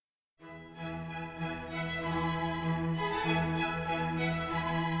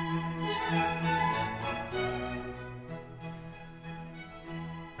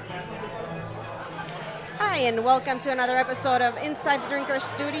and welcome to another episode of Inside the Drinker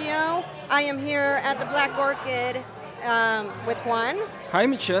Studio. I am here at the Black Orchid with Juan. Hi,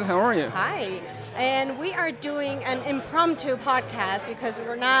 Michelle. How are you? Hi. And we are doing an impromptu podcast because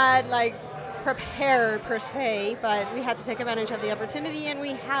we're not prepared per se, but we had to take advantage of the opportunity, and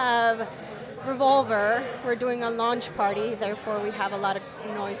we have Revolver. We're doing a launch party, therefore we have a lot of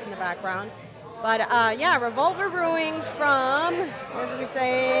noise in the background. But Revolver Brewing from, what did we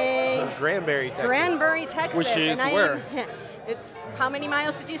say? Granbury, Texas. Granbury, Texas. Which is where? It's, how many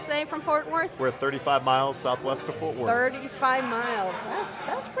miles did you say from Fort Worth? We're 35 miles southwest of Fort Worth. 35 miles.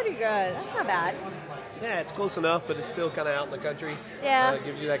 That's pretty good. That's not bad. Yeah, it's close enough, but it's still kind of out in the country. Yeah. It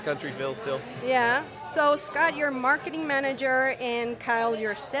gives you that country feel still. Yeah. So, Scott, you're marketing manager, and Kyle,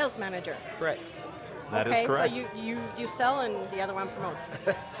 you're sales manager. Correct. That is correct. So you sell, and the other one promotes.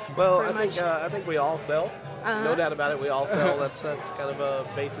 Well, Pretty I think we all sell. Uh-huh. No doubt about it, we all sell. That's kind of a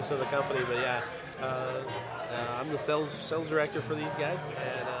basis of the company. But yeah, I'm the sales director for these guys,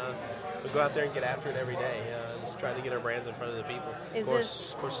 and we go out there and get after it every day. Just trying to get our brands in front of the people. Of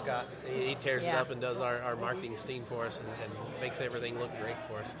course, Scott, he tears it up and does our marketing scene for us and makes everything look great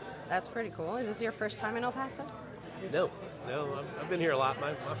for us. That's pretty cool. Is this your first time in El Paso? No, I've been here a lot.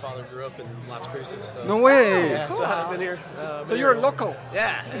 My father grew up in Las Cruces. So. No way. Yeah, Cool. so I've been here. So you're a local.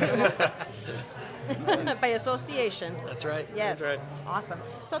 Yeah. By association. That's right. Yes. That's right. Awesome.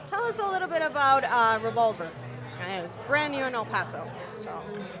 So tell us a little bit about Revolver. It's brand new in El Paso.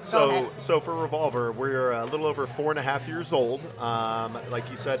 Go ahead. So for Revolver, we're a little over 4.5 years old. Like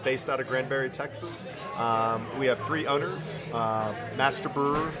you said, based out of Granbury, Texas. We have 3 owners: master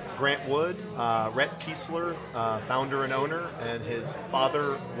brewer Grant Wood, Rhett Kiesler, founder and owner, and his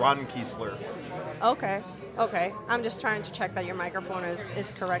father Ron Kiesler. Okay. I'm just trying to check that your microphone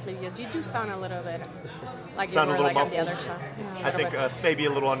is correctly, because you do sound a little bit like Sound you a were little on the muffled? other side. Yeah, I think maybe a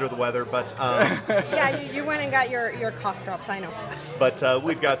little under the weather, but yeah, you went and got your cough drops. I know. but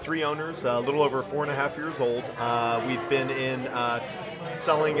we've got 3 owners, a little over 4.5 years old. We've been in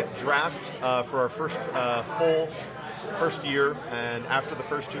selling draft for our first year, and after the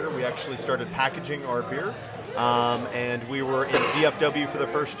first year, we actually started packaging our beer. And we were in DFW for the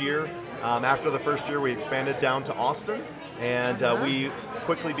first year. After the first year, we expanded down to Austin, and we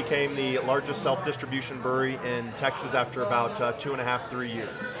quickly became the largest self-distribution brewery in Texas after about 2.5, 3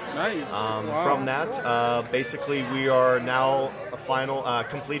 years. Nice. Wow. From that, basically, we are now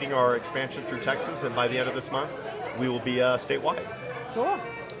completing our expansion through Texas, and by the end of this month, we will be statewide. Cool.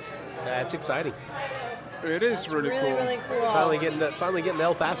 That's exciting. It is really cool. Really cool. Finally getting to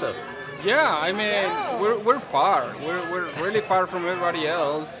El Paso. Yeah, I mean, we're far. We're really far from everybody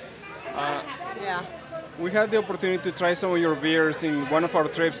else. Yeah. We had the opportunity to try some of your beers in one of our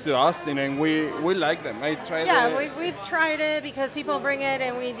trips to Austin, and we like them. I tried. We've tried it because people bring it,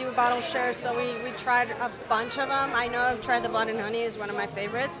 and we do bottle shares. So we tried a bunch of them. I know I've tried the Blood and Honey, is one of my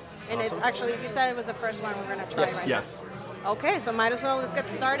favorites, and Awesome. It's actually, you said it was the first one we're gonna try. Yes. Right Yes. now. Okay, so let's get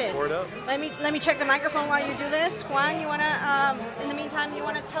started. Pour it up. Let me check the microphone while you do this. Juan, you wanna in the meantime, you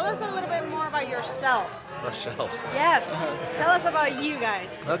wanna tell us a little bit more about yourselves? Ourselves. Yes. Tell us about you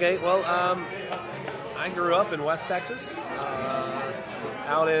guys. Okay, well, I grew up in West Texas,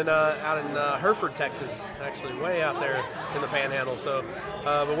 out in Hereford, Texas, actually, way out there in the Panhandle. So,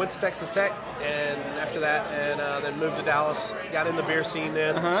 but went to Texas Tech, and after that, and then moved to Dallas. Got in the beer scene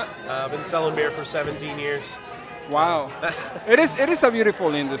then. Been selling beer for 17 years. Wow, it is a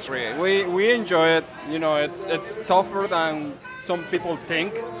beautiful industry. We enjoy it. You know, it's tougher than some people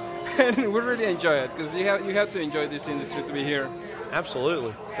think, and we really enjoy it because you have to enjoy this industry to be here.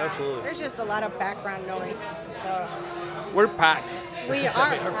 Absolutely. There's just a lot of background noise. So We're packed. we are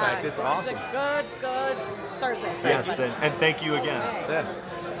packed. It's This awesome. is a good Thursday. Yes, and thank you again. Yeah.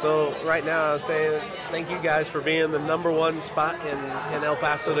 So right now, I'll say thank you guys for being the number 1 spot in El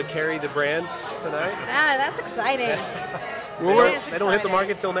Paso to carry the brands tonight. That's exciting. They don't hit the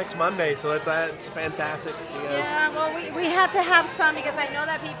market till next Monday, so it's fantastic. You guys. Yeah, well, we had to have some because I know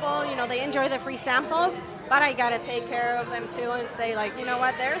that people, they enjoy the free samples, but I gotta take care of them too and say, you know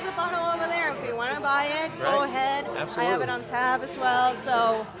what, there's a bottle over there. If you want to buy it, go Right. ahead. Absolutely. I have it on tab as well,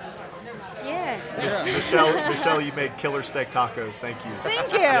 so yeah. Michelle, you made killer steak tacos. Thank you.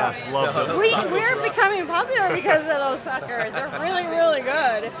 Thank you. Yes, love those. We're becoming popular because of those suckers. They're really, really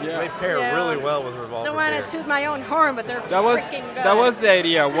good. They pair really well with Revolver. Don't want beer. to toot my own horn, but they're That was freaking good. that was the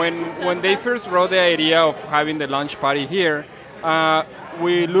idea when they first brought the idea of having the lunch party here.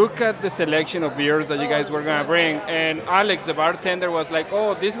 We look at the selection of beers that you guys were gonna bring, and Alex, the bartender, was like,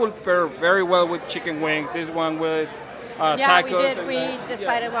 "Oh, this will pair very well with chicken wings. This one with Yeah, tacos." we did. and We that."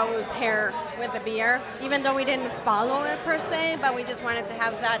 decided what we would pair with the beer, even though we didn't follow it per se, but we just wanted to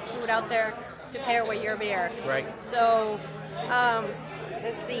have that food out there to pair with your beer. Right. So,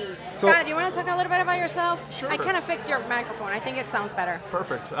 let's see. So- Scott, do you want to talk a little bit about yourself? Sure. I kind of fixed your microphone. I think it sounds better.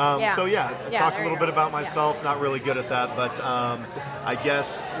 Perfect. Yeah. So Yeah, talk there a little you bit go. about Yeah. myself. Not really good at that, but I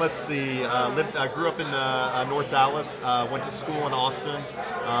guess let's see. I grew up in North Dallas. Went to school in Austin.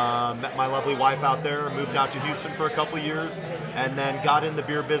 Met my lovely wife out there. Moved out to Houston for a couple years, and then got in the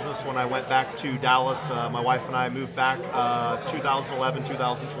beer business when I went back to Dallas. My wife and I moved back 2011,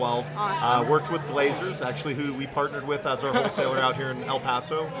 2012. Awesome. Worked with Glazers, actually, who we partnered with as our wholesaler out here in El Paso.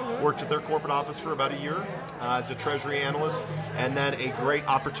 Worked at their corporate office for about a year as a treasury analyst, and then a great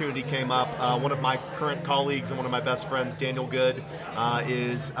opportunity came up. One of my current colleagues and one of my best friends, Daniel Good,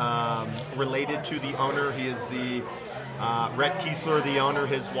 is related to the owner. He is the Rhett Kiesler, the owner,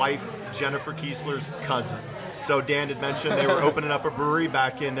 his wife, Jennifer Kiesler's cousin. So Dan had mentioned they were opening up a brewery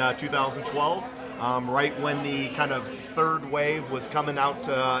back in 2012. Right when the kind of third wave was coming out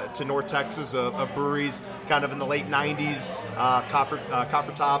to North Texas of breweries, kind of in the late 90s, Copper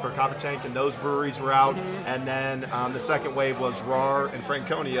Top or Copper Tank, and those breweries were out. And then the second wave was RAR and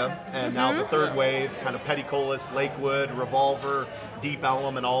Franconia, and now the third wave, kind of Petticolas, Lakewood, Revolver, Deep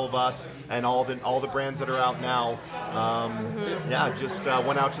Ellum, and all of us, and all the brands that are out now. Just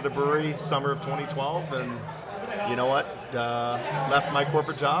went out to the brewery summer of 2012, and you know what? Left my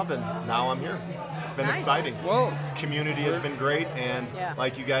corporate job, and now I'm here. It's been Nice. exciting. Well, Community has been great, and Yeah.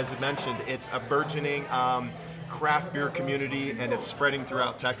 like you guys had mentioned, it's a burgeoning craft beer community, and it's spreading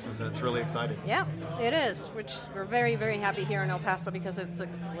throughout Texas, and it's really exciting. Yeah, it is, which we're very, very happy here in El Paso because it's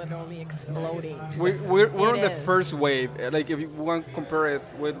literally exploding. we're It on the is. first wave. Like, if you want to compare it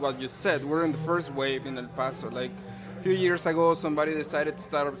with what you said, we're in the first wave in El Paso. Like, a few years ago, somebody decided to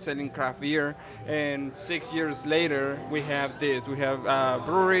start selling craft beer, and 6 years later, we have this. We have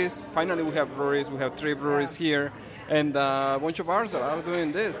breweries. Finally, we have breweries. We have 3 breweries here, and a bunch of bars that are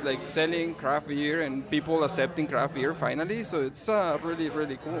doing this, like selling craft beer and people accepting craft beer finally. So it's really,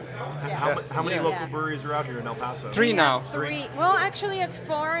 really cool. How many Yeah. local breweries are out here in El Paso? 3 now. Three. Well, actually, it's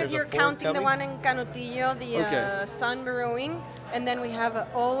 4 if There's a you're fourth counting the coming? one in Canutillo, the Okay. Sun Brewing. And then we have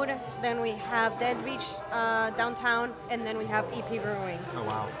Ode, then we have Dead Beach downtown, and then we have EP Brewing. Oh,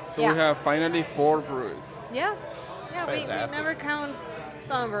 wow. So Yeah. we have finally 4 breweries. Yeah, we fantastic. never count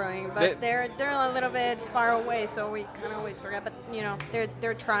Sun Brewing, but They- they're a little bit far away, so we kind of always forget. But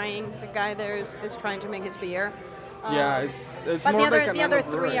they're trying. The guy there is trying to make his beer. Yeah, it's But more the other like the other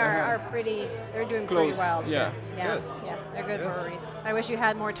another brewery. 3 are Uh-huh. pretty. They're doing pretty Close, well too. yeah. Yeah, Good. yeah, they're good breweries. I wish you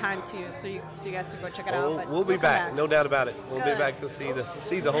had more time too, so you guys could go check it out. But We'll be come back, no doubt about it. We'll Good. be back to see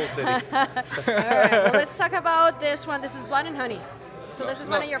the whole city. All right, well, let's talk about this one. This is Blood and Honey. So this is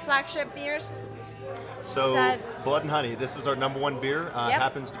one of your flagship beers. So, Is that- Blood and Honey, this is our number 1 beer. Yep.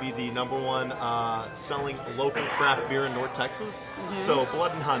 Happens to be the number 1 selling local craft beer in North Texas. Mm-hmm. So,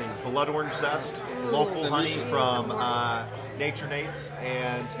 Blood and Honey, blood orange zest, local honey delicious. from Nature Nate's,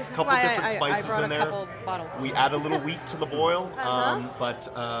 and This a is couple why different I spices brought in a there. couple bottles. We add a little wheat to the boil, but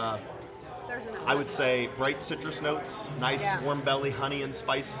There's another I would say bright citrus notes, nice Yeah. warm belly honey and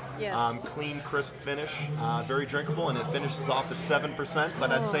spice, Yes. clean, crisp finish, very drinkable, and it finishes off at 7%.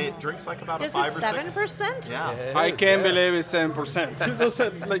 But I'd say it drinks like about This a 5 is or 6. 7%. Yeah. I can't believe it's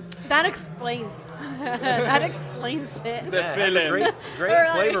 7%. like That explains. that explains it. the Yeah, it has a feeling. great Right.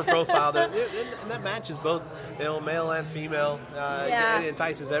 flavor profile and that matches both male and female. Yeah. It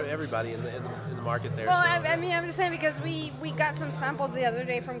entices everybody in the market there. Well, so. I mean, I'm just saying because we got some samples the other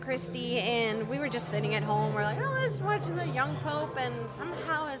day from Christy, and we were just sitting at home. We're like, oh, let's watch the Young Pope, and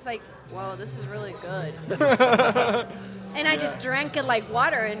somehow it's like, whoa, this is really good. And I just drank it like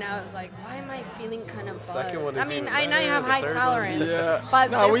water, and I was like, why am I feeling kind of second one buzzed? I is mean, even I know you better, have the high third one- tolerance, Yeah.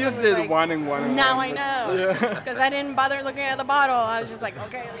 but No, this we just one was did like, one and one and Now one, I but- know because I didn't bother looking at the bottle. I was just like,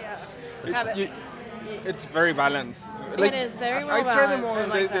 okay, yeah, let's have it. You- it's very balanced. It is very well I try them balanced. all, I and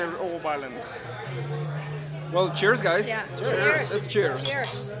like they're that. all balanced. Well, cheers, guys. Yeah, Cheers. Let's cheers.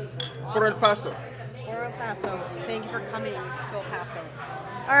 Cheers. For El Paso. For El Paso. Thank you for coming to El Paso.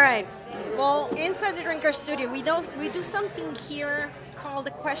 All right. Well, inside the Drinker Studio, we do something here called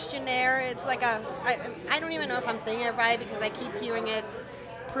a questionnaire. It's like I don't even know if I'm saying it right because I keep hearing it.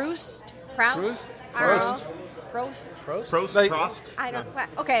 Proust? Proust? I don't know. Proust? Prost, Like- Prost. I don't.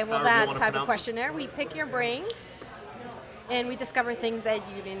 Okay, well, However you that wanna type of pronounce it. questionnaire. We pick your brains, and we discover things that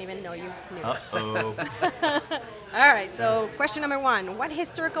you didn't even know you knew. Uh-oh. All right, so question number 1. What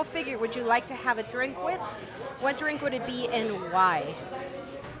historical figure would you like to have a drink with? What drink would it be and why?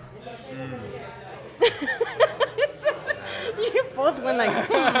 You both went like,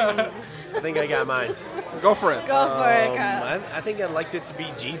 I think I got mine. Go for it. go for it, Kyle. I think I'd like it to be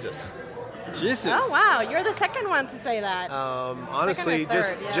Jesus. Jesus. Oh wow, you're the second one to say that. Honestly, Second or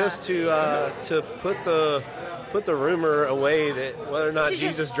third, yeah. just to put the rumor away that whether or not To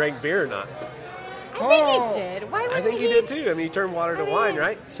Jesus just- drank beer or not. I think he did. Why would I think he did too. I mean, he turned water to wine,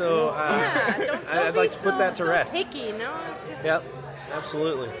 right? So Yeah, don't I'd be like to put so- that to so rest. picky, no? Just Yep,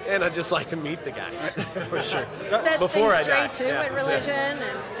 absolutely. And I'd just like to meet the guy for sure. set Before things I die. straight too Yeah, with religion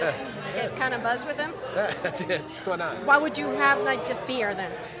and just get kind of buzzed with him. yeah. That's it. Why not? Why would you have like just beer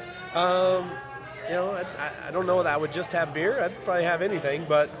then? You know, I don't know that I would just have beer. I'd probably have anything,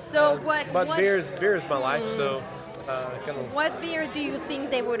 but So what? but what, beer is my life. So kind of. What beer do you think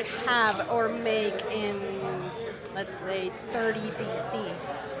they would have or make in, let's say, 30 BC?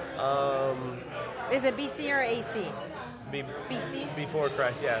 Is it BC or AC? BC? Before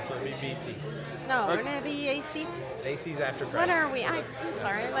Christ, yeah. So it'd be BC. No, wouldn't it be AC? AC's after Christ. What are we? I'm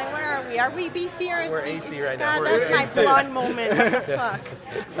sorry. Like, what are we? Are we BC or? We're AC right now. God, We're that's my AC. blonde moment. What the fuck?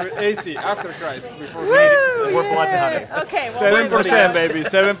 We're AC after Christ. Before Woo! We're blood and yeah. honey. Okay. Well, 7%, baby.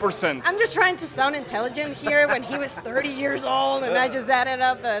 7%. I'm just trying to sound intelligent here when he was 30 years old, and I just added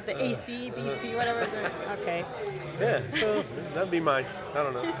up the AC, BC, whatever. Okay. Yeah, so that'd be mine. I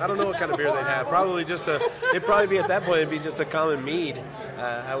don't know. I don't know what kind of beer they'd have. Probably just it'd probably be at that point. It'd be just a common mead.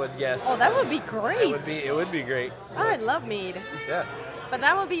 I would guess. Oh, that would be great. It would be great. Oh, I love mead. Yeah, But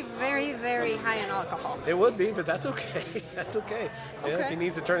that would be very, very high in alcohol. it would be, but that's okay. That's okay. Yeah, Okay. if he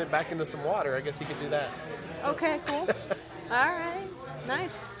needs to turn it back into some water, I guess he could do that. Okay, cool. All right.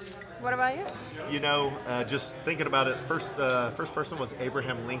 Nice. What about you? You know, just thinking about it, first person was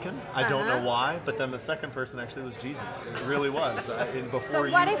Abraham Lincoln. I don't know why, but then the second person actually was Jesus. It really was. So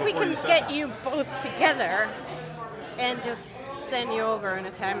what if we can get you both together and just send you over in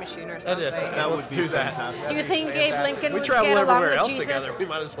a time machine or something? That would Let's be do that. fantastic. Do you think Abe Lincoln We would travel get along everywhere with else Jesus? together. We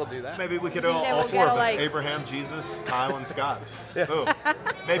might as well do that. Maybe we could think all, they all will four get of us: like- Abraham, Jesus, Kyle, and Scott. Ooh.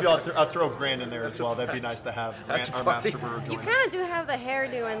 Maybe I'll throw Grant in there as well. That'd be nice to have Grant, our master brewer, You join us. kind of do have the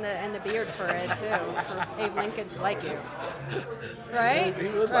hairdo and the beard for it too, for Abe Lincoln to like you, right? He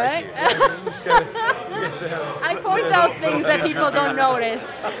would right? like you. I point out things that people don't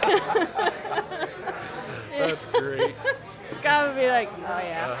notice. That's great. Scott would be like, "Oh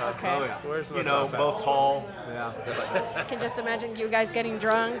yeah, okay." Oh yeah, Where's my you know, top hat? both tall. Yeah, I can just imagine you guys getting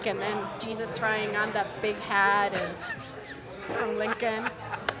drunk and then Jesus trying on that big hat and from Lincoln.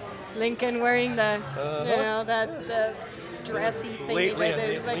 Lincoln wearing the, you know, the dressy thingy. that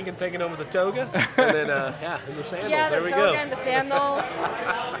is like, Lincoln taking over the toga, and then and the sandals. yeah, there the we toga go. and the sandals.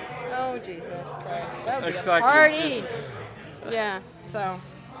 Oh Jesus Christ, that would be Exactly, a party. Jesus. Yeah, so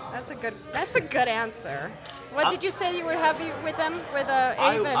that's a good answer. What did you say you were happy with them with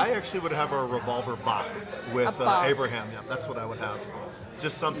Abe? I actually would have a revolver Bach with A Bach. Abraham. Yeah, that's what I would have.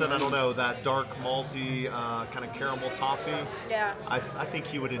 Just something, I don't know, that dark malty kind of caramel toffee. Yeah. I think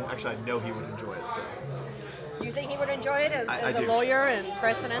he would. Actually, I know he would enjoy it. So. Do you think he would enjoy it as I a do. lawyer and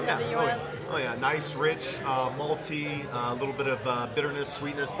president Yeah. of the Oh, U.S.? yeah. Oh yeah, nice, rich, malty, a little bit of bitterness,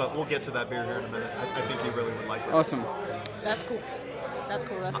 sweetness, but we'll get to that beer here in a minute. I think he really would like it. Awesome. That's cool. That's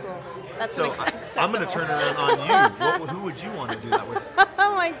cool. That's cool. That's So I'm going to turn it around on you. Who would you want to do that with?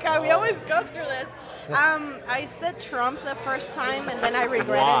 Oh my God, we always go through this. I said Trump the first time, and then I regretted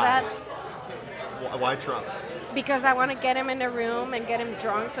Why? that Why Trump? because I want to get him in a room and get him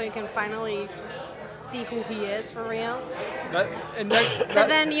drunk so he can finally see who he is for real. That, But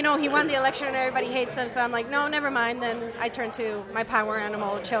then, you know, he won the election and everybody hates him, so I'm like, no, never mind. Then I turned to my power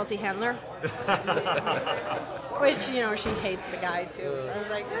animal, Chelsea Handler. Which, you know, she hates the guy too. So I was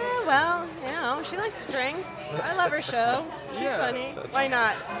like, well, you know, she likes to drink. I love her show. She's Yeah, funny. Why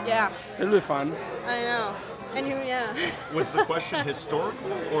not? Yeah, it'll be fun. I know. And who, yeah. Was the question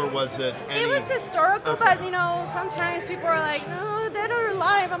historical or was it any? It was historical, but, you know, sometimes people are like, no, dead or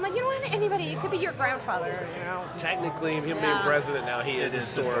alive. I'm like, you know what, anybody, it could be your grandfather, you know. Technically, him being Yeah. president now, he is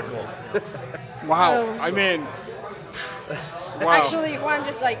historical. Wow. Oh. I mean, wow. Actually, one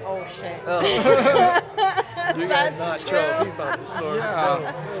just like, oh shit. You guys, That's Not true. Trump. He's not historical.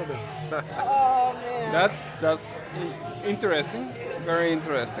 yeah, Oh man. that's interesting. Very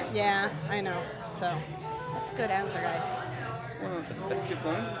interesting. Yeah, I know. So, that's a good answer, guys. Keep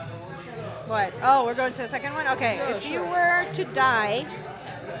going. What? Oh, we're going to the second one? Okay. If you were to die,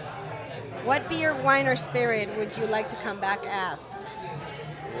 what beer, wine, or spirit would you like to come back as?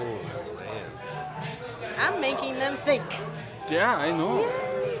 Oh, man. I'm making them think. Yeah, I know.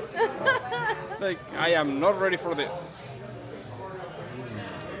 Like, I am not ready for this.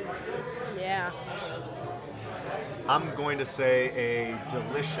 Yeah. I'm going to say a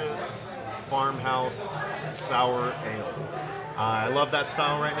delicious farmhouse sour ale. I love that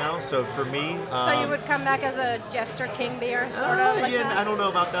style right now. So for me, So you would come back as a Jester King beer, sort of like yeah, that? I don't know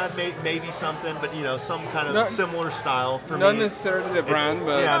about that. Maybe something, but some kind of Not- similar style for Not me. necessarily the brand,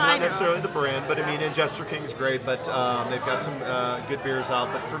 but yeah, I not know. necessarily the brand, but I mean, and Jester King's great, but they've got some good beers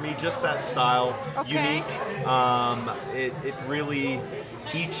out. But for me, just that style, Okay. unique. It really,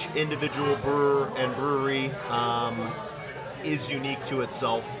 each individual brewer and brewery is unique to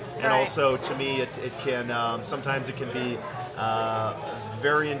itself, and Right. also to me, it can sometimes it can be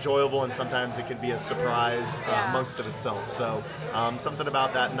very enjoyable, and sometimes it can be a surprise Yeah. amongst it itself. So something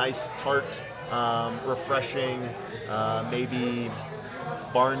about that nice tart, refreshing, maybe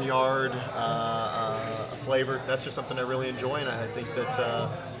barnyard flavor. That's just something I really enjoy, and I think that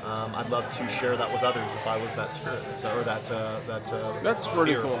I'd love to share that with others if I was that spirit or that. that's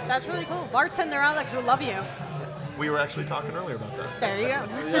really beer. cool. That's really cool. Bartender Alex will love you. We were actually talking earlier about that. There you go.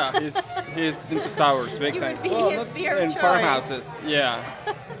 Yeah, he's into sours, big You time. would be his not- beer of in choice. farmhouses. Yeah.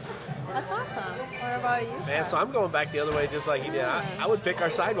 That's awesome. What about you? Man, so I'm going back the other way just like you did. I would pick our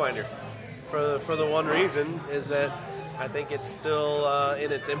Sidewinder for the one reason is that I think it's still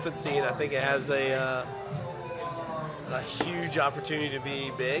in its infancy, and I think it has a huge opportunity to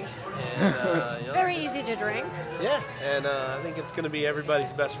be big. And, Very easy to drink. Yeah, and I think it's going to be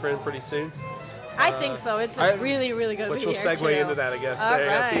everybody's best friend pretty soon, I think so. It's a really, really good which beer, will segue too. into that, I guess. All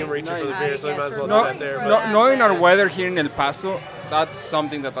I see him right. reaching for the Nice. beer, so we I might as guess well we're do looking that there. for But that. Knowing our there. weather here in El Paso, that's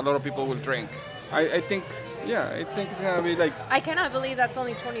something that a lot of people will drink. I think it's gonna be like I cannot believe that's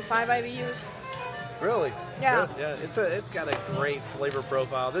only 25 IBUs. Really? Yeah. Yeah. It's got a great flavor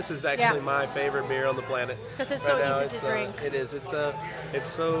profile. This is actually Yeah. my favorite beer on the planet. 'Cause it's so now. easy to drink. It is. It's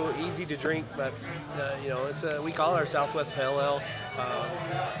so easy to drink, but we call it our Southwest Pale Ale.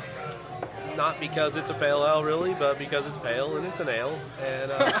 Not because it's a pale ale, really, but because it's pale and it's an ale. And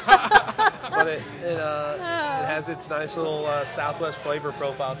but it has its nice little Southwest flavor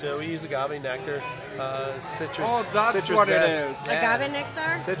profile to it. We use agave nectar, citrus. Oh, that's citrus what it zest. is. Yeah. Agave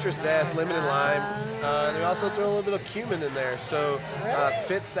nectar? Citrus zest, lemon and lime. They also throw a little bit of cumin in there, so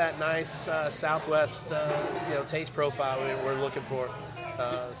fits that nice Southwest taste profile we're looking for.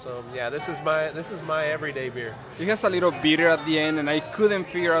 So yeah, this is my everyday beer. it has a little bitter at the end, and I couldn't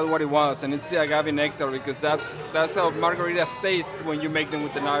figure out what it was, and it's the agave nectar because that's how margaritas taste when you make them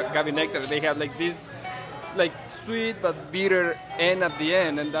with the agave nectar. They have like this, like sweet but bitter end at the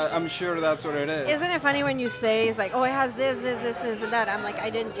end, and I'm sure that's what it is. Isn't it funny when you say, it's like, oh, it has this, and that. I'm like, I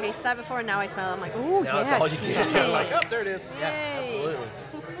didn't taste that before, now I smell it. I'm like, ooh, Now yeah. that's all you get. You're like, oh, there it is. Yeah, Yay. absolutely.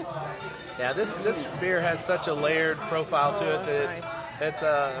 Yeah, this beer has such a layered profile to it that that's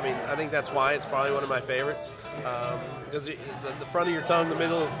I think that's why it's probably one of my favorites. Because the front of your tongue, the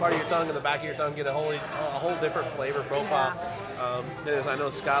middle part of your tongue, and the back of your tongue get a whole different flavor profile. As I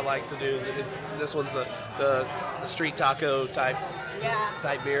know Scott likes to do, is this one's the street taco type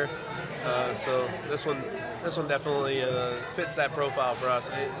beer. So this one definitely fits that profile for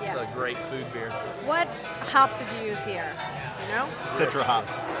us. It's a great food beer. What hops did you use here? You know? Citra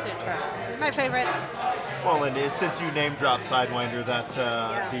hops. Citra. My favorite. Well, and since you name drop Sidewinder, that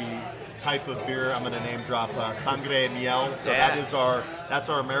the type of beer I'm going to name drop Sangre Miel. So that's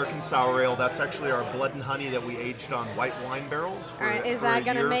our American sour ale. That's actually our blood and honey that we aged on white wine barrels. All right, is for that a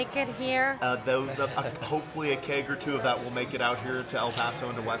going to year. make it here? Hopefully a keg or two of that will make it out here to El Paso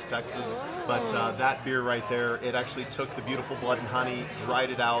and to West Texas. But that beer right there, it actually took the beautiful blood and honey,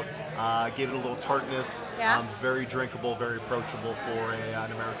 dried it out, gave it a little tartness. Yeah. Very drinkable, very approachable for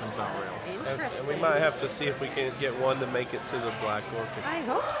an American sour ale. And Interesting. we might have to see if we can get one to make it to the Black Orchid. I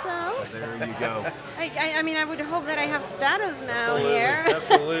hope so. There you go. I mean, I would hope that I have status now Absolutely. here.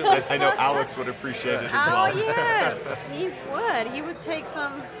 Absolutely. I know Alex would appreciate it as well. Oh yes, he would. He would take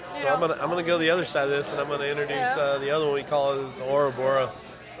some. So I'm gonna go the other side of this, and I'm gonna introduce the other one we call is Ouroboros.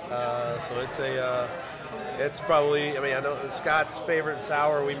 So it's probably, I know Scott's favorite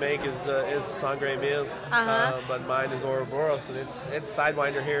sour we make is Sangre Miel, but mine is Ouroboros, and it's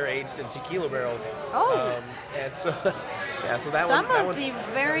Sidewinder here aged in tequila barrels. Oh. And so so that That one must be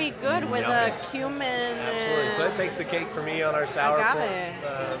very good with Yummy. cumin. absolutely. So it takes the cake for me on our sour Agave.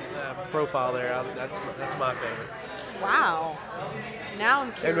 profile there. That's my favorite. Wow. Now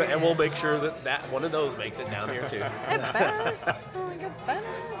I'm curious. And we'll make sure that one of those makes it down here too. It better. Oh my God, better.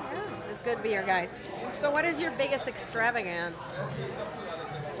 Yeah, it's good beer, guys. So, what is your biggest extravagance?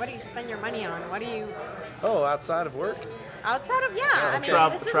 What do you spend your money on? What do you? Oh, outside of work? Outside of, I mean,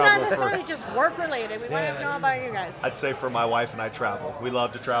 travel- this is travel not for- necessarily just work related. We want to know about you guys. I'd say for my wife and I travel. We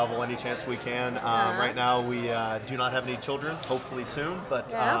love to travel any chance we can. Right now we do not have any children, hopefully soon, but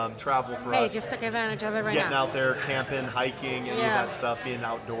travel for Hey, us. just took advantage of it right Getting now. out there, camping, hiking, any of Yeah. that stuff, being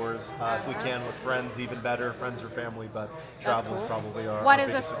outdoors. If we can with friends, even better, friends or family, but travel is probably our What our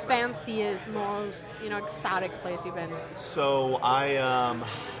is the biggest expense. fanciest, most exotic place you've been? So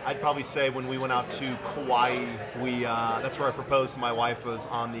I'd probably say when we went out to Kauai, that's where I proposed to my wife, was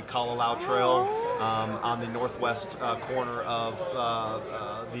on the Kalalau Trail on the northwest corner of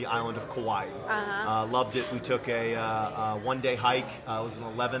the island of Kauai. Loved it. We took a one-day hike. It was an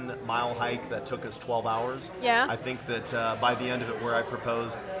 11-mile hike that took us 12 hours. Yeah. I think that by the end of it, where I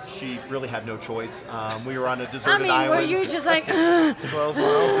proposed, she really had no choice. We were on a I deserted mean, island. were you just like, 12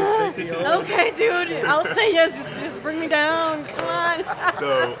 miles is maybe over. okay, dude, I'll say yes. Just bring me down. Come on.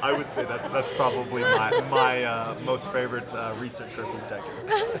 So I would say that's probably my most favorite recent trip we've taken.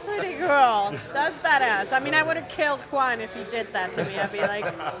 That's pretty cool. That's badass. I mean, I would have killed Quan if he did that to me. I'd be like,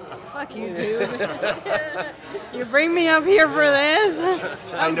 fuck you, dude. You bring me up here for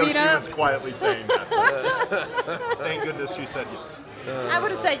this? I I'm know beat she up. was quietly saying that. But thank goodness she said yes. I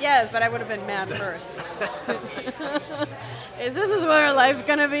would have said yes, but I would have been mad first. Is this what our life's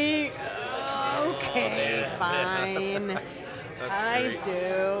gonna be? Okay, fine. I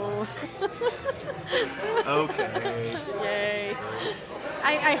do. Okay. Yay.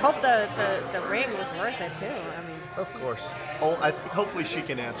 I hope the ring was worth it too. I mean, Of course. Oh, hopefully she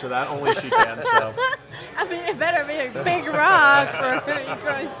can answer that. Only she can. So I mean, it better be a big rock for you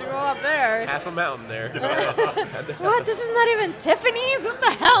guys to go up there. Half a mountain there. What? This is not even Tiffany's? What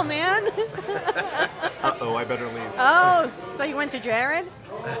the hell, man? I better leave. Oh, so you went to Jared?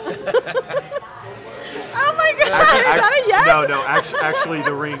 Oh my God! Is that a yes? No. Actually,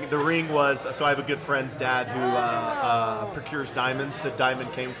 the ring was. So I have a good friend's dad who procures diamonds. The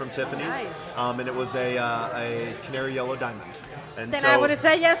diamond came from Tiffany's, Nice. and it was a canary yellow diamond. And Then so, I would have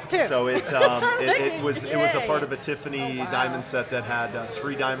said yes too. So it was a part of a Tiffany diamond set that had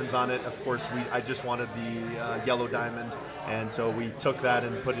 3 diamonds on it. Of course, I just wanted the yellow diamond, and so we took that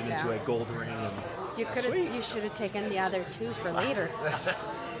and put it into a gold ring. And You should have taken the other 2 for later.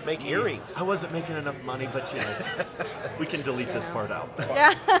 Make earrings. I wasn't making enough money, but we can delete this part out.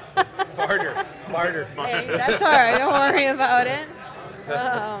 Yeah. Barter. Hey, that's all right. Don't worry about it.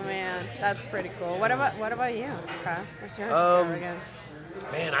 Oh man, that's pretty cool. What about you? Okay. What's your extravagance?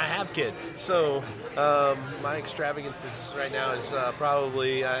 Man, I have kids, so my extravagance right now is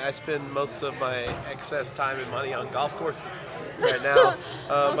probably I spend most of my excess time and money on golf courses right now.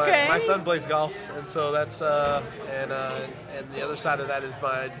 Okay. My son plays golf, and so that's and the other side of that is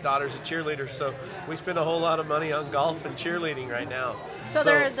my daughter's a cheerleader, so we spend a whole lot of money on golf and cheerleading right now. So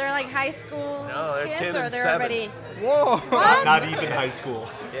they're like high school No, they're kids, 10 or and they're 7. already? Whoa! What? Not even high school.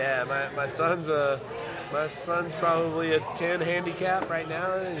 Yeah, my son's probably a 10 handicap right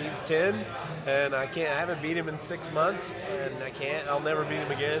now, and he's 10, and I haven't beat him in 6 months, and I'll never beat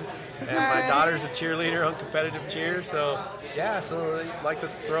him again. And my Alright. daughter's a cheerleader on competitive cheer, so they like to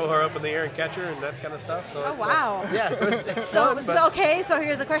throw her up in the air and catch her and that kind of stuff. So Oh it's, wow. so it's So, fun, but okay, so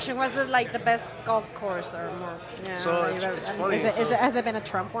here's the question: was it like the best golf course or more? Yeah, So like it's you've ever- funny, has it been a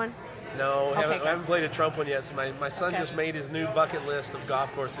Trump one? no, Okay, I good. haven't played a Trump one yet. So my son Okay. just made his new bucket list of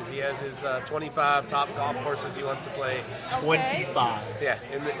golf courses. He has his 25 top golf courses he wants to play. 25. Yeah,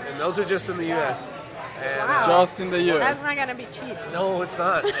 and those are just in the U.S. And, Wow. Just in the U.S. That's not gonna be cheap. No, it's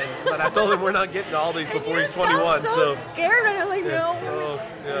not. But I told him we're not getting to all these before he's You 21. sound so scared, and I'm like, no.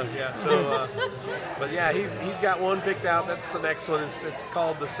 Oh, yeah. So, but yeah, he's got one picked out. That's the next one. It's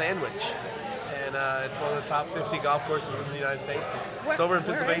called the Sandwich, and it's one of the top 50 golf courses in the United States. It's over in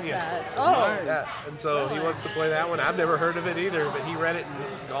Where is Pennsylvania. that? Oh, Yeah, and so he wants to play that one. I've never heard of it either, but he read it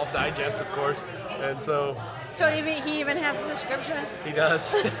in Golf Digest, of course, and so so he even has a subscription. he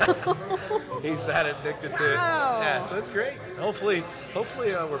does. He's that addicted to it. Wow. Yeah, so it's great. Hopefully,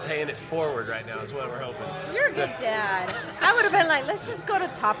 we're paying it forward right now. Is what we're hoping. You're a good dad. I would have been like, let's just go to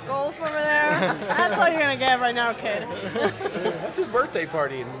Top Golf over there. That's all you're gonna get right now, kid. That's his birthday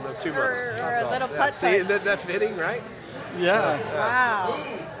party in 2 months. Or a Topgolf. little Yeah, putt see, putt. that fitting, right? Yeah.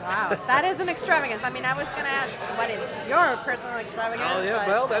 Wow, that is an extravagance. I mean, I was gonna ask, what is your personal extravagance? Oh yeah, but-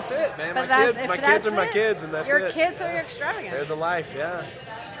 well that's it, man. but My kids if are that's my it, kids, and that's your it. kids are your extravagance. They're the life, yeah.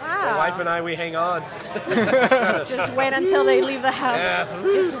 Wow. My wife and I, we hang on. Just wait until they leave the house. Yeah.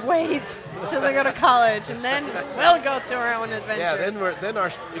 Just wait till they go to college, and then we'll go to our own adventures. Yeah, then our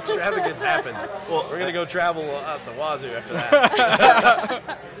extravagance happens. Well, we're gonna go travel out the wazoo after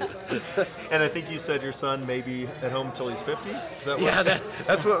that. And I think you said your son may be at home until he's 50. Is that what? Yeah,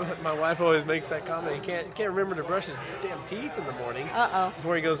 that's what my wife always makes that comment. He can't remember to brush his damn teeth in the morning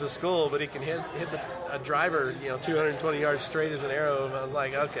before he goes to school, but he can hit a driver 220 yards straight as an arrow. And I was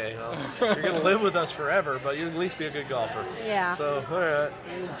like, okay, well, you're gonna live with us forever, but you'll at least be a good golfer. Yeah. So all right,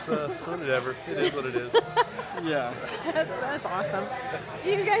 it's whatever. It is what it is. Yeah. That's awesome. Do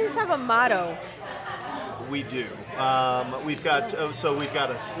you guys have a motto? We do. We've got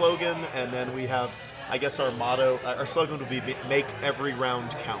a slogan, and then we have, I guess, our motto. Our slogan would be "Make every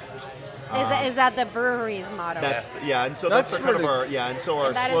round count." Is that the brewery's motto? And so That's kind of really- our and so our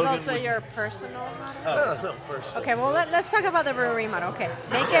And that is slogan. also your personal motto? No, personal. Okay, well let's talk about the brewery motto. Okay,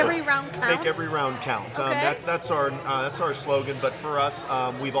 make every round count. Make every round count. Okay. That's our slogan. But for us,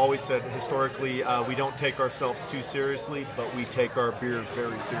 we've always said historically, we don't take ourselves too seriously, but we take our beer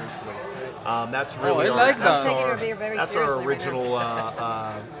very seriously. That's really I like that. Taking our beer very that's seriously our right now.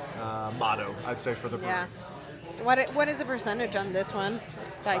 original motto, I'd say, for the brewery. Yeah. What is the percentage on this one?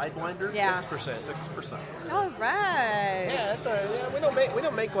 Sidewinder, Yeah. 6%. All right. Yeah, we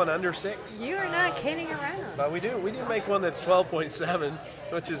don't make one under 6. You are not kidding around. But we do make one that's 12.7,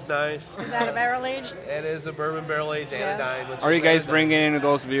 which is nice. Is that a barrel aged? It is a bourbon barrel aged Yeah. anodyne. Which Are is you guys anodyne. bringing any of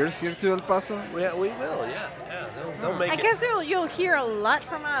those beers here to El Paso? Yeah, we will. Yeah. They'll make I it. guess you'll hear a lot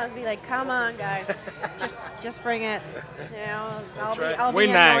from us. Be like, come on, guys, just bring it. right. I'll We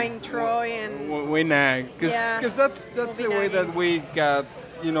be nag. annoying Troy and We nag, because Yeah. that's We'll be the way nagging. that we got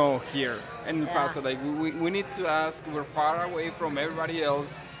here in El Yeah. Paso. Like we need to ask. We're far away from everybody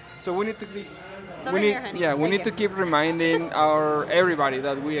else, so we need to be. It's over here, honey. we Thank need you. to keep reminding everybody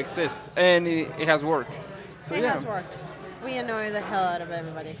that we exist, and it has worked. So it yeah. has worked. We annoy the hell out of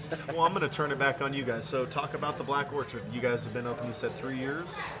everybody. Well, I'm going to turn it back on you guys. So talk about the Black Orchard. You guys have been open, you said 3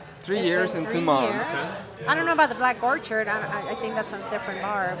 years? 3 It's years been and 3 2 months. years. I don't know about the Black Orchard. I think that's a different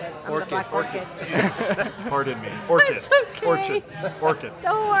bar. But I'm the Black Orchid. Pardon me. Orchid. It's okay. Orchid.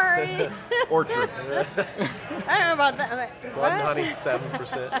 Don't worry. Orchard. I don't know about that. I'm like, One what? honey,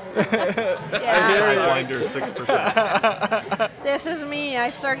 7%. Yeah. Sidewinder, 6%. This is me. I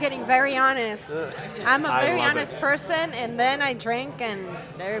start getting very honest. I'm a I very love honest it. person, and then I drink, and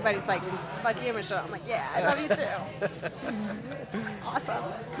everybody's like, "Fuck you, Michelle." I'm like, "Yeah, I love you too." It's awesome.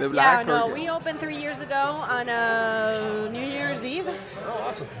 The Black no, Orchid. we opened 3 years ago on New Year's Eve. Oh,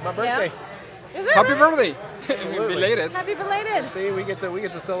 awesome. My birthday. Is it Happy really? birthday! Belated. Happy belated. See, we get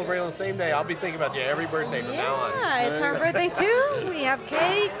to celebrate on the same day. I'll be thinking about you every birthday from now on. Yeah, it's our birthday too. We have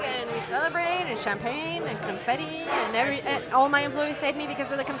cake and we celebrate and champagne and confetti and all my employees hate me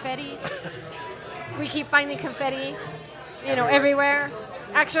because of the confetti. We keep finding confetti, everywhere.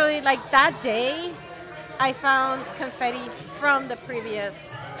 Actually, like that day, I found confetti from the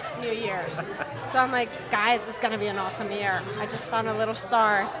previous New Year's. So I'm like, guys, it's gonna be an awesome year. I just found a little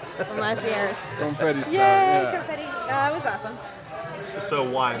star from last year's. Confetti star. Yay, Yeah. confetti! It was awesome. So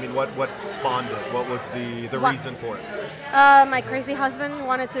why? I mean, what spawned it? What was the What- reason for it? My crazy husband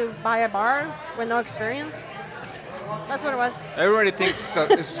wanted to buy a bar with no experience. That's what it was. Everybody thinks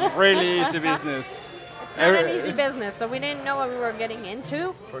it's really easy business. It's not an easy business, so we didn't know what we were getting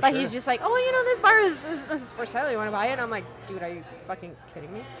into. But he's just like, oh, this bar is for sale. You want to buy it? I'm like, dude, are you fucking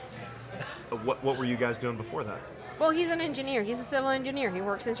kidding me? What were you guys doing before that? Well, he's an engineer. He's a civil engineer. He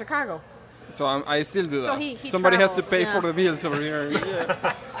works in Chicago. So I still do that. So he Somebody has to travels, pay yeah. for the bills over here.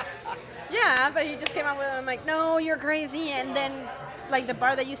 Yeah, but he just came up with it. I'm like, no, you're crazy. And then, like, the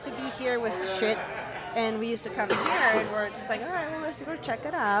bar that used to be here was shit. And we used to come here, and we're just like, all right, well, let's go check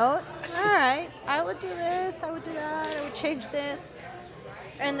it out. All right, I would do this, I would do that, I would change this.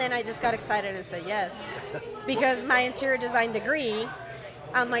 And then I just got excited and said yes. Because my interior design degree,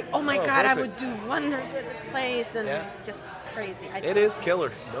 I'm like, oh my God, I would perfect. do wonders with this place. And Yeah. just crazy. It is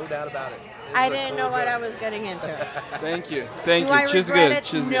killer, no doubt about it. I didn't know what I was getting into. Thank you. Do I She's regret good. it?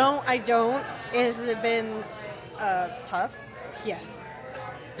 She's No, I don't. Has it been tough? Yes.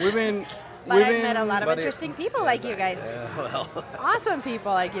 good. We've been. But we've I've been, met a lot of but interesting people like you guys. Yeah, well, Awesome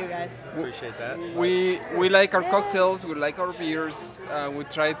people like you guys. appreciate that. We like our cocktails. We like our beers. We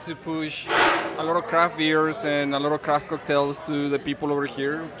try to push a lot of craft beers and a lot of craft cocktails to the people over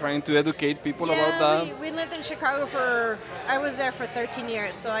here, trying to educate people about that. we lived in Chicago I was there for 13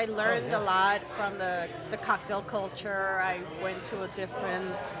 years, so I learned a lot from the cocktail culture. I went to a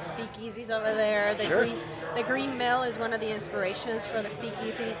different speakeasies over there. The Green Mill is one of the inspirations for the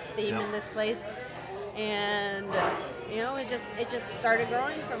speakeasy theme in this place. And, it just started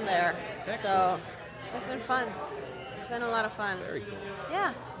growing from there. So it's been fun. It's been a lot of fun. Very cool.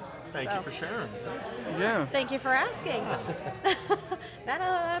 Yeah. Thank So, you for sharing. Yeah. Thank you for asking. Not a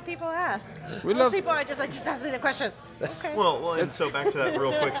lot of people ask. We Most love- people are just like, just ask me the questions. Okay. Well, and so back to that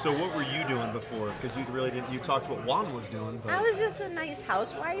real quick. So what were you doing before? Because you really didn't. You talked what Juan was doing. But... I was just a nice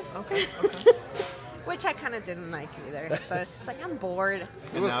housewife. Okay. Which I kind of didn't like either. So it's just like, I'm bored.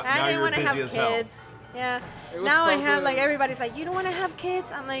 And now I didn't you're want to busy have as hell. I Yeah. It was Now I probably- have, like, everybody's like, you don't want to have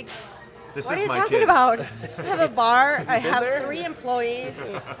kids? I'm like, This what is are you my talking kid. about? I have a bar. I have there? 3 employees.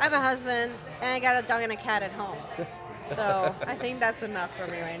 I have a husband. And I got a dog and a cat at home. So I think that's enough for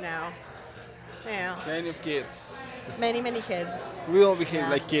me right now. Yeah. Plenty of kids. Many, many kids. We all behave Yeah.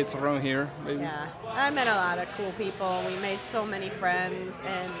 like kids around here. Maybe. Yeah, I met a lot of cool people. We made so many friends,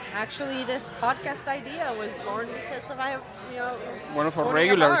 and actually, this podcast idea was born because of One of our owning a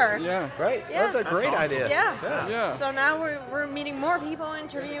regulars. bar. Yeah. Right? Yeah. That's a great awesome. idea. Yeah. Yeah. So now we're meeting more people,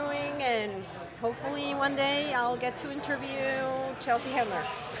 interviewing, and hopefully one day I'll get to interview Chelsea Handler.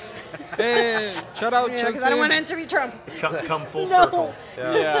 Hey, shout out Because Chelsea. I don't want to interview Trump. Come full No. circle.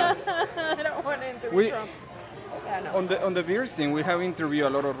 Yeah. I don't want to interview We- Trump. Yeah, no. On the beer scene, we have interviewed a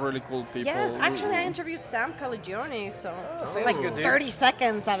lot of really cool people. Yes, actually, I interviewed Sam Calagione, so Sam's like a good dude. 30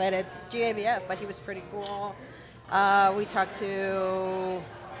 seconds of it at GABF, but he was pretty cool. We talked to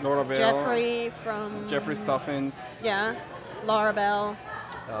Laura Bell, Jeffrey from Jeffrey Stuffins. Yeah, Laura Bell.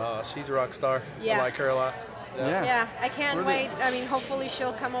 She's a rock star. Yeah. I like her a lot. Yeah. Yeah, I can't wait. I mean, hopefully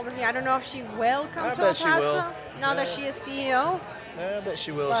she'll come over here. I don't know if she will come I to bet she El will. Paso now that she is CEO. Yeah, I bet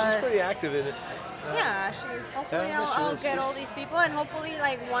she will. But- She's pretty active in it. Yeah, hopefully Yeah, she I'll will. get all these people, and hopefully,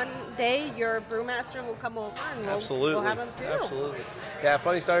 like, one day your brewmaster will come over and Absolutely. we'll have him too. Absolutely. Yeah,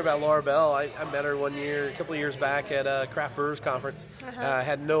 funny story about Laura Bell. I met her a couple of years back at a Craft Brewers Conference. I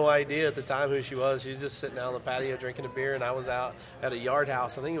had no idea at the time who she was. She was just sitting out on the patio drinking a beer, and I was out at a yard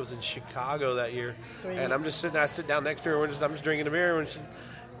house. I think it was in Chicago that year. Sweet. And I'm just sitting, I sit down next to her, and I'm just drinking a beer, and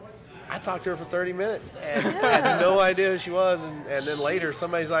I talked to her for 30 minutes and had no idea who she was. And then later,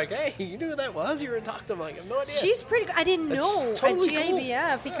 somebody's like, hey, you knew who that was? You were talking to him. Like, I have no idea. She's pretty good. I didn't know totally at cool.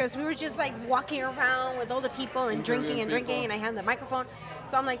 GABF because we were just like walking around with all the people and drinking and drinking, and I had the microphone.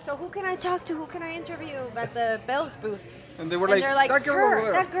 So I'm like, so who can I talk to? Who can I interview at the Bell's booth? And they were And like, they're like, that girl her, over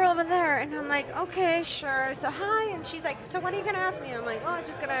there. that girl over there. And I'm like, okay, sure. So hi. And she's like, so what are you going to ask me? I'm like, well, I'm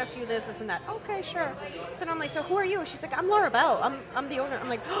just going to ask you this, this, and that. Okay, sure. So I'm like, so who are you? She's like, I'm Laura Bell. I'm the owner. I'm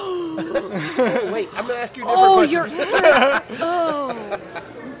like, Wait, I'm going to ask you different questions. oh.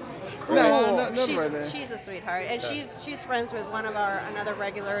 Cool. No, not right there. She's a sweetheart, and she's friends with another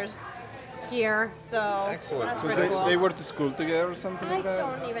regulars here. So Excellent. that's So pretty cool. they went to school together or something I like that?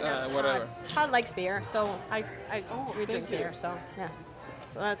 don't even know. Whatever. Todd likes beer, so we drink you. beer. So yeah,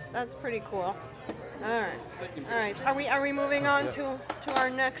 so that's pretty cool. All right. Are we moving on to our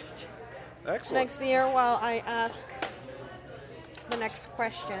next Excellent. beer while I ask the next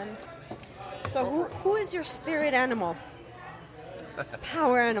question? So who is your spirit animal?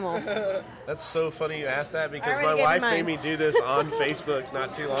 Power animal. That's so funny you asked that because I my already gave you wife made mine. me do this on Facebook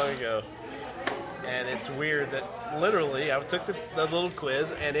not too long ago. And it's weird that literally I took the little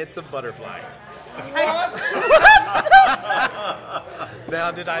quiz and it's a butterfly.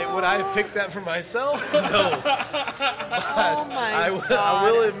 Now, would I have picked that for myself? No. Oh my God.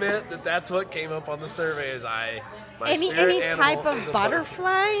 I will admit that that's what came up on the survey is my Any spirit animal type is of a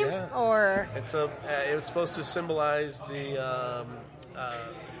butterfly Yeah. or It's it was supposed to symbolize the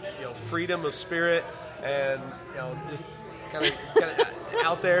freedom of spirit and just kind of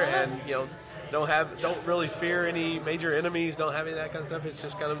out there and don't really fear any major enemies, don't have any of that kind of stuff. It's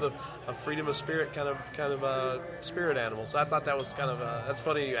just kind of a freedom of spirit kind of spirit animal. So I thought that was kind of that's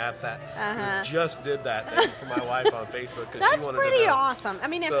funny you asked that. Uh-huh. We just did that for my wife on Facebook because that's she wanted pretty to know. awesome. I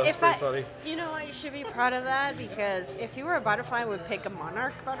mean, So it's if pretty I, funny. you know, I should be proud of that because if you were a butterfly, I would pick a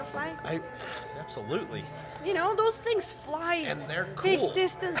monarch butterfly. Absolutely. You know, those things fly And they're big cool.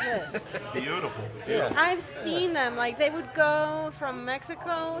 distances. Beautiful. Yeah. I've seen them. Like they would go from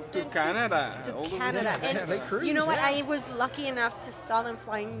Mexico To Canada. to all the way. Canada. Yeah, And they cruise, you know what? yeah. I was lucky enough to saw them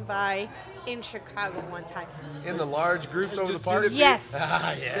flying by in Chicago one time. In the large groups over the Just see park. the- Yes.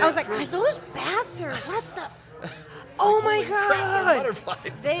 Yeah. I was like, are those bats or what the? Oh my Crap, they're God!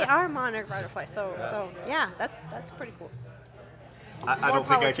 butterflies. They are monarch butterflies. So yeah, that's pretty cool. I More don't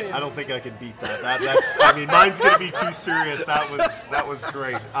think power I to can. you. I don't think I can beat that. That's. I mean, mine's gonna be too serious. That was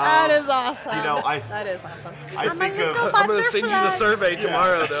great. That is awesome. You know, that is awesome. I I'm think a little of- I'm going to send you the butterfly. survey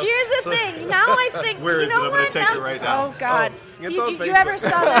tomorrow, though. Here's the thing. Now I think. Where you is it? know I'm gonna what? take it right now. Oh God! Oh, it's you, on you Facebook. ever saw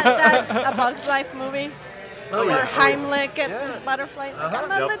that A Bug's Life movie? Oh, Where yeah. Heimlich gets Yeah. his butterfly. Like,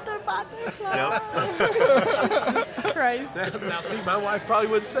 I'm a Yep. little butterfly. Yep. Jesus Christ. Now, see, my wife probably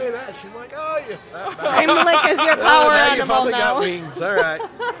would say that. She's like, oh, yeah. Heimlich is your power now you animal finally now. got wings. All right.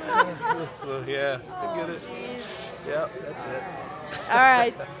 Yeah, I get it. Jeez. Yep, that's it. All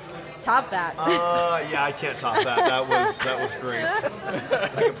right. Top that. Yeah, I can't top that. That was great. I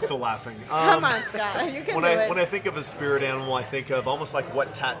think I'm still laughing. Come on, Scott. You can When do I it. when I think of a spirit animal, I think of almost like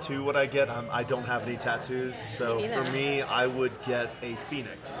what tattoo would I get? I don't have any tattoos, so Me neither. for me, I would get a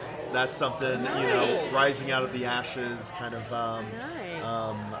phoenix. That's something Nice. rising out of the ashes, kind of.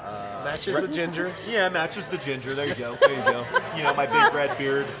 Nice. Matches the ginger. Yeah, matches the ginger. There you go. There you go. My big red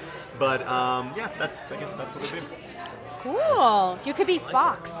beard. But yeah, I guess that's what it'd be. Cool. You could be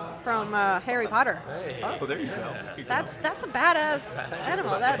Fox from Harry Potter. Oh, there you go. That's a badass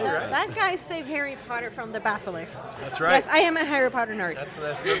animal. That guy saved Harry Potter from the basilisk. That's right. Yes, I am a Harry Potter nerd. That's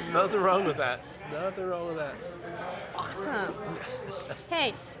nothing wrong with that. Nothing wrong with that. Awesome.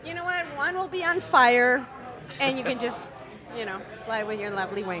 Hey, you know what? One will be on fire, and you can just, fly with your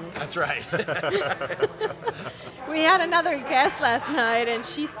lovely wings. That's right. We had another guest last night, and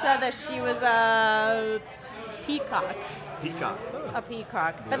she said that she was a peacock. Peacock. A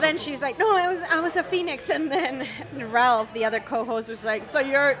peacock. But then she's like, no, I was a phoenix. And then Ralph, the other co-host, was like, so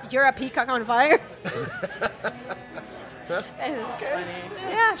you're a peacock on fire? It was funny.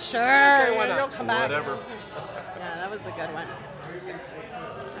 Yeah, sure. why not? You'll come back. Whatever. Yeah, that was a good one. That was good.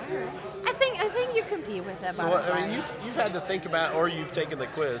 All right. I think you compete with that So butterfly. you've had to think about, or you've taken the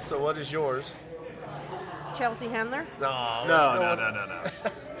quiz. So what is yours? Chelsea Handler. No.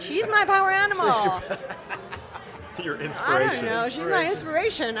 She's my power animal. Your I inspiration. don't know. She's my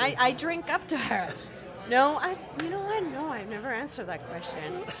inspiration. I drink up to her. No, you know what? No, I've never answered that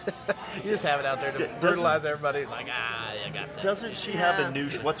question. You just have it out there to brutalize everybody. It's like, you got this. Doesn't she have a new?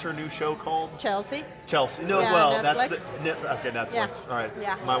 What's her new show called? Chelsea? Chelsea. No, Yeah, well, Netflix. that's the okay. Netflix. Yeah. All right.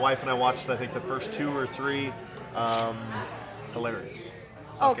 Yeah. My wife and I watched, I think, the first 2 or 3. Hilarious.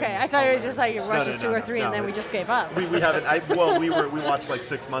 Okay, I thought it was just like you watched No, it 2 or 3 and then we it's- just gave up. We haven't. We watched like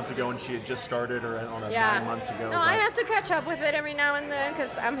 6 months ago, and she had just started, or on 9 months ago. No, I had to catch up with it every now and then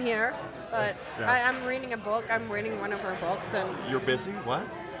because I'm here. But Yeah. I'm reading a book. I'm reading one of her books, and You're busy. What?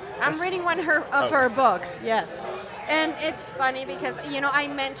 I'm reading one of her books. Yes, and it's funny because I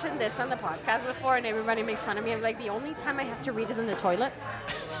mentioned this on the podcast before, and everybody makes fun of me. I'm like, the only time I have to read is in the toilet.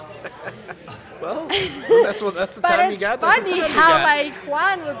 Well, that's the But time you it's got. That's the funny time you how got. like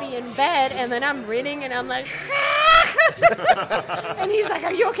Juan would be in bed and then I'm reading and I'm like, and he's like,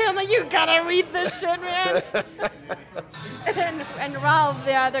 "Are you okay?" I'm like, "You gotta read this shit, man." and Ralph,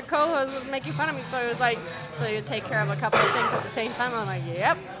 the other co-host, was making fun of me, so it was like, "So you take care of a couple of things at the same time?" I'm like,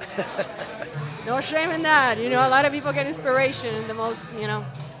 "Yep." No shame in that. A lot of people get inspiration in the most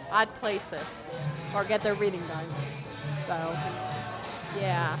odd places or get their reading done. So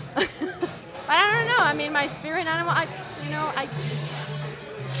yeah. But I don't know. I mean, my spirit animal, I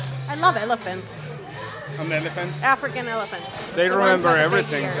love elephants. An elephant. African elephants. They The ones remember with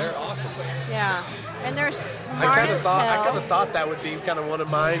the big everything. ears. They're awesome. Yeah. And they're I smart kind of as hell. thought that would be kind of one of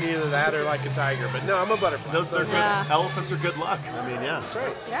mine, either that or like a tiger. But no, I'm a butterfly. Those are good. Yeah. Elephants are good luck. I mean, yeah. That's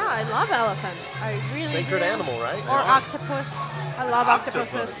right. Yeah, I love elephants. I really Sacred do. animal, right? Or Yeah. octopus. I love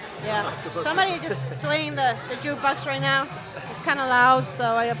octopuses. Octopus. Yeah. Octopuses. Somebody just playing the jukebox right now. It's kind of loud, so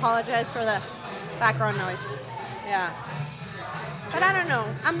I apologize for the background noise. Yeah. But I don't know.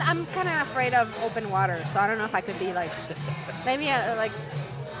 I'm kind of afraid of open water, so I don't know if I could be like maybe a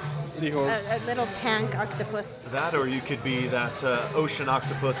Seahorse. little tank octopus. That, or you could be that ocean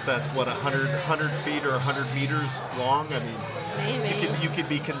octopus that's 100 feet or 100 meters long. I mean, Maybe. you could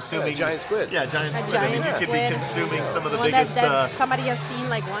be consuming Yeah, giant squid. Yeah, giant A squid. I mean, giant you could squid. be consuming some of the One biggest. that somebody has seen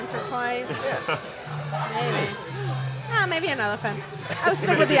like once or twice. Maybe. Maybe an elephant. I'll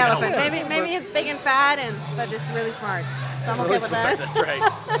stick with the elephant. Maybe it's big and fat, but it's really smart. So I'm okay with that. That's right.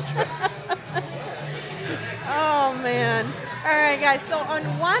 Oh man. All right, guys. So on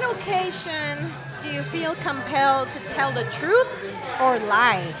one occasion, do you feel compelled to tell the truth or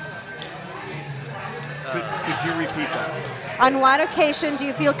lie? Could you repeat that? On what occasion do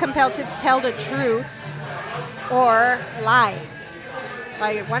you feel compelled to tell the truth or lie?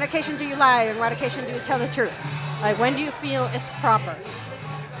 Like, one occasion do you lie, and what occasion do you tell the truth? Like, when do you feel is proper?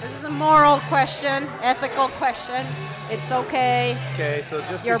 This is a moral question, ethical question. It's okay. Okay, so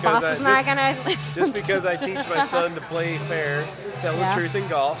just Your because boss is not gonna listen. just because I teach my son to play fair, tell Yeah. the truth in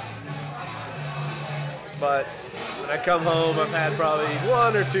golf. But when I come home, I've had probably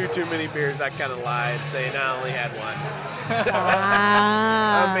one or two too many beers. I kind of lie and say, "No, I only had one."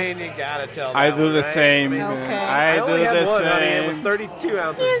 Ah. I mean, you gotta tell. I that do one, the right? same. I mean, Okay. I do only had the one, honey. It was same. 32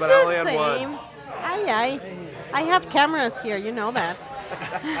 ounces, It's but I only the had one. same. Aye. I have cameras here, you know that.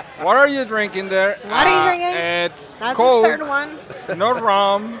 What are you drinking there? What are you drinking? It's That's Coke. the third one. No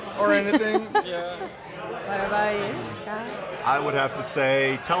rum or anything. Yeah. What about you, Scott? I would have to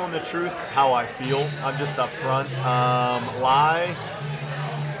say, telling the truth, how I feel. I'm just up front. Lie,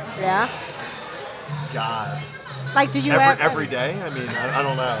 Yeah. God. Like, did you ever Every day? I mean, I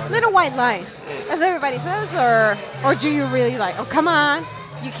don't know. little white lies, as everybody says, or do you really like? Oh, come on,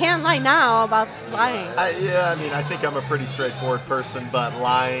 you can't lie now about lying. I mean, I think I'm a pretty straightforward person, but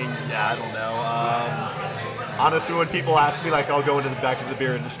lying, I don't know. Honestly, when people ask me, like, I'll go into the back of the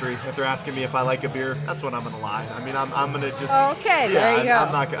beer industry. If they're asking me if I like a beer, that's when I'm going to lie. I mean, I'm going to just... Okay, there you go.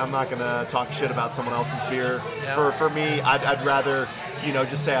 I'm not going to talk shit about someone else's beer. Yeah. For me, I'd rather,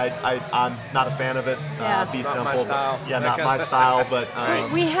 just say I'm not a fan of it. Yeah. Be Not simple. my style. Yeah, not my style, but...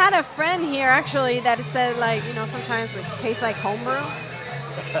 We had a friend here actually that said, like, sometimes it tastes like homebrew.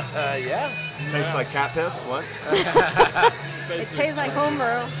 Yeah. Tastes like cat piss? What? It tastes like homebrew.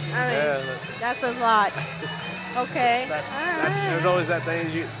 I mean, that says a lot. Okay. There's always that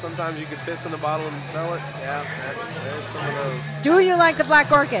thing. Sometimes you can piss in the bottle and sell it. Yeah, there's some of those. Do you like the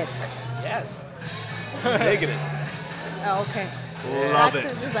Black Orchid? Yes. Digging it. Oh, okay. Love That's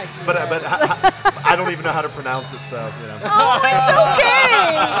it. just like, But yes. I don't even know how to pronounce it, so, Oh, it's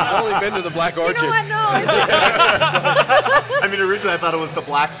okay. I've only been to the Black Orchid. You know what? No, it's just I mean, originally I thought it was the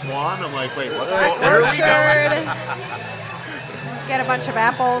Black Swan. I'm like, wait, what's Black where are we going? Orchard. Get a bunch of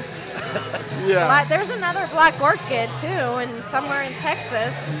apples. Yeah. There's another Black Orchid too, and somewhere in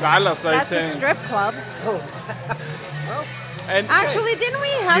Texas. Dallas, I That's a think. strip club. And Actually, didn't we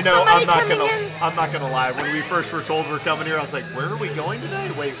have somebody coming in? I'm not gonna lie. When we first were told we're coming here, I was like, where are we going today?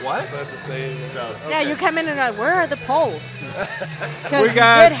 Wait, what? About the same. So, Yeah, you come in and like, where are the polls? Because we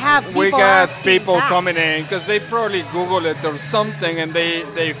did have people got asking people that. coming in because they probably Google it or something, and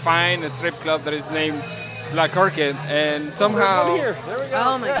they find a strip club that is named Black Orchid, and somehow One here. There we go.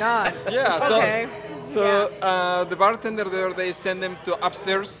 Oh my God. yeah. Okay. So the bartender there, they send them to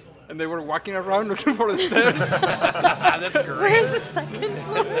upstairs, and they were walking around looking for the stairs. That's great. Where's the second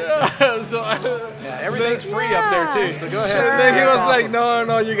floor? So Yeah, everything's free up there too. So go ahead. Sure. then he was That's like, awesome.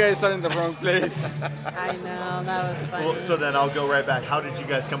 no, you guys are in the wrong place. I know, that was funny. well, so then I'll go right back. How did you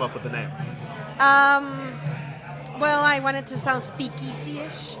guys come up with the name? Well, I wanted to sound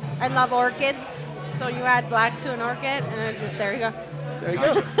speakeasy-ish. I love orchids, so you add black to an orchid, and it's just, there you go. There you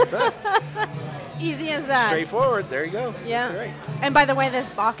go. Easy as that. Straightforward. There you go. Yeah. That's great. And by the way, this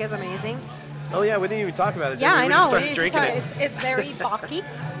Bach is amazing. Oh yeah, we didn't even talk about it. Yeah, I We know. just started We need to drinking start- it. It's very Bach-y.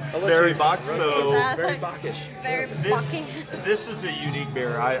 Berry box. So that- Very Bacchish. Very this Bach-y. this is a unique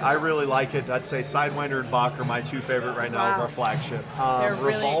beer. I really like it. I'd say Sidewinder and Bach are my two favorite right now. As Wow. our flagship. They're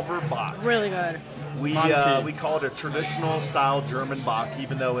really- Revolver Bach. Really good. We Monkey. call it a traditional style German Bach,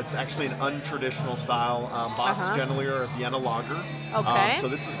 even though it's actually an untraditional style. Bachs generally are a Vienna lager. Okay. So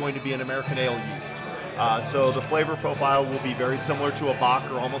this is going to be an American ale yeast. So the flavor profile will be very similar to a Bach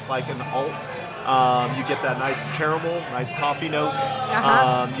or almost like an alt. You get that nice caramel, nice toffee notes.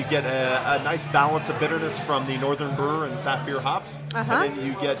 You get a nice balance of bitterness from the Northern Brewer and Sapphire hops. And then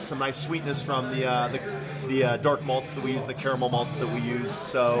you get some nice sweetness from the dark malts that we use, the caramel malts that we use.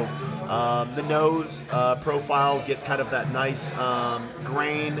 So the nose profile, get kind of that nice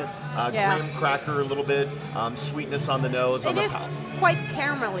grain, graham cracker a little bit, sweetness on the nose. on It the is palate. quite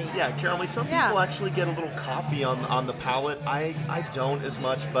caramelly. Yeah, caramelly. Some Yeah. people actually get a little coffee on the palate. I don't as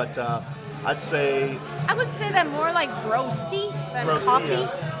much, but I'd say I would say that more like roasty than roasty.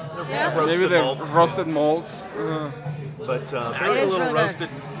 Yeah. Yeah. Yeah. Maybe the malts. roasted malts. But I It get a is little really good.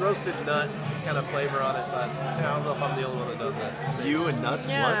 roasted nut kind of flavor on it, but I don't know if I'm the only one that does that. you and nuts.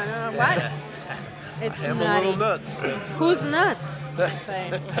 What? Yeah, what? It's I'm nutty. a little nuts. It's, Who's nuts? I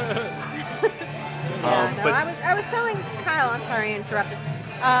say. Yeah, no, but- I was telling Kyle, I'm sorry I interrupted,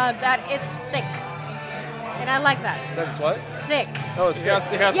 that it's thick. And I like that. that's what? Thick. Oh, it's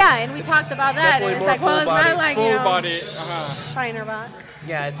It has Yeah, and we talked about that. And definitely it's more like, well, it's full not body. like, full you know, body. Shinerbach.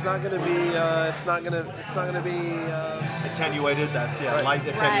 Yeah, it's not gonna be. It's not gonna be. Attenuated. That's Right. light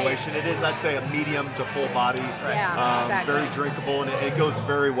attenuation. It is, I'd say, a medium to full body. Yeah, exactly. Very drinkable, and it goes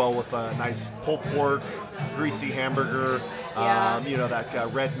very well with a nice pulled pork, greasy hamburger. Yeah.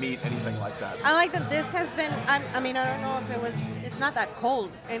 That red meat, anything like that. I like that this has been, I mean, I don't know if it's not that cold,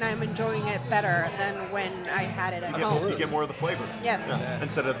 and I'm enjoying it better than when I had it at home. You get more of the flavor. Yes. Yeah.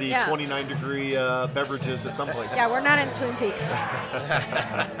 Instead of the Yeah. 29-degree beverages at some places. Yeah, we're not in Twin Peaks.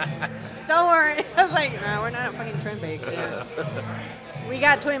 Don't worry. I was like, no, we're not at fucking Twin Peaks. Yeah. We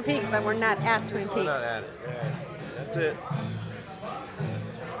got Twin Peaks, but we're not at Twin We're Peaks. not at it. Yeah. That's it.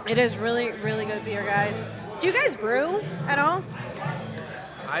 It is really, really good beer, guys. Do you guys brew at all?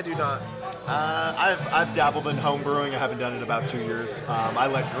 I do not. I've dabbled in home brewing. I haven't done it in about 2 years. I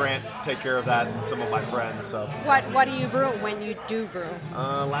let Grant take care of that and some of my friends. So What do you brew when you do brew?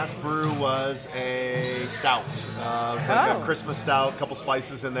 last brew was a stout. It was like a Christmas stout, a couple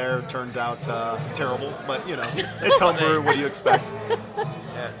spices in there. Turned out terrible, but it's home brew. What do you expect?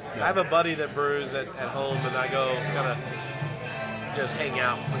 I have a buddy that brews at home, and I go kind of just hang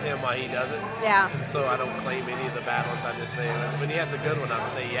out with him while he does it. Yeah. And so I don't claim any of the bad ones. I just say, when he has a good one, I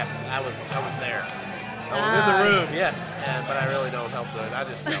say, yes, I was there. I was in the room, yes. But I really don't help do it. I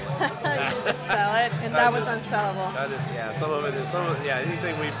just sell it. You just sell it, and that was unsellable. Some of it is,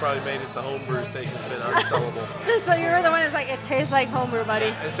 anything we've probably made at the homebrew station has been unsellable. So you're the one that's like, it tastes like homebrew, buddy.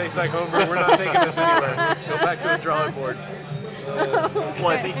 It tastes like homebrew. We're not taking this anywhere. Let's go back to the drawing board. Well,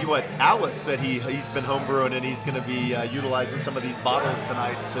 I think what Alex said he's been homebrewing and he's going to be utilizing some of these bottles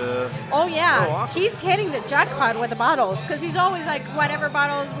tonight to. Oh yeah, awesome. He's hitting the jackpot with the bottles because he's always like, whatever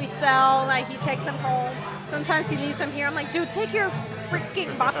bottles we sell, like he takes them home. Sometimes he leaves them here. I'm like, dude, take your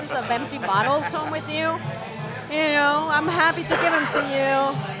freaking boxes of empty bottles home with you. I'm happy to give them to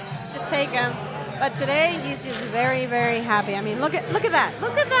you. Just take them. But today he's just very, very happy. I mean, look at that.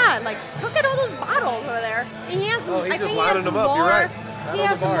 Look at that. Like, look at all those bottles over there. And he has. He's I just think he lining has them more. up. You're right. He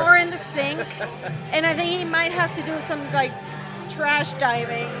has more in the sink, and I think he might have to do some like trash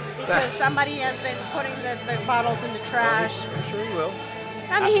diving because somebody has been putting the bottles in the trash. I'm sure he will.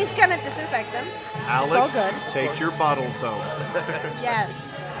 I mean, he's gonna disinfect them. Alex, it's all good. take your bottles home.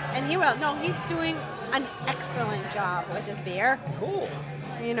 Yes, and he will. No, he's doing an excellent job with this beer. Cool.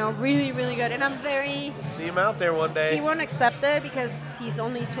 Really, really good. And I'm very... See him out there one day. He won't accept it because he's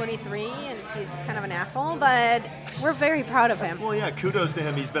only 23 and he's kind of an asshole, but we're very proud of him. Well, yeah, kudos to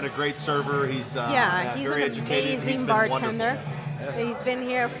him. He's been a great server. He's he's very an educated. amazing He's been bartender. wonderful. He's been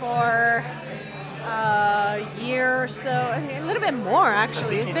here for a year or so, a little bit more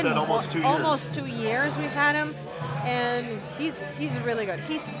actually. I think he said almost 2 years. Almost 2 years we've had him, and he's really good.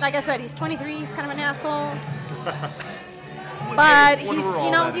 He's, like I said, he's 23. He's kind of an asshole. But he's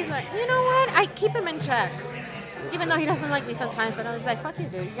like, you know what? I keep him in check. Even though he doesn't like me sometimes, but I was like, fuck you,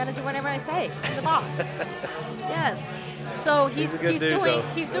 dude. You gotta do whatever I say. I'm the boss. Yes. So he's doing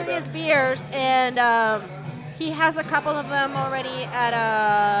his beers, and he has a couple of them already at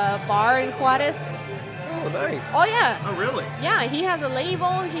a bar in Juarez. Oh, nice. Oh yeah. Oh, really? Yeah, he has a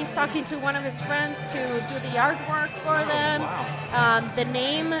label. He's talking to one of his friends to do the artwork for them. Wow. The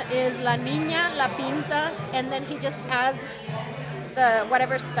name is La Niña La Pinta, and then he just adds the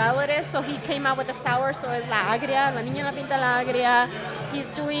whatever style it is. So he came out with a sour, so it's La Agria, La Niña La Pinta La Agria. He's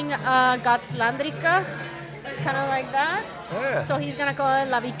doing Gatslandrica, kind of like that. Yeah. So he's gonna call it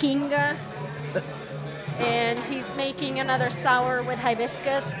La Vikinga. And he's making another sour with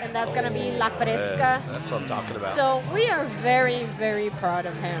hibiscus, and that's going to be La Fresca. That's what I'm talking about. So we are very, very proud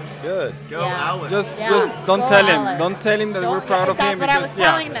of him. Good. Go, Yeah. Alex. Just Go, don't tell him. Alex. Don't tell him that we're proud of him. That's what I was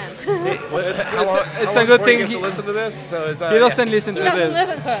telling them. It's a good thing He listen to this. So he doesn't listen He to doesn't this.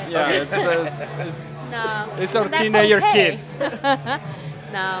 listen to it. Yeah, it's No. it's our And that's teenager okay. kid.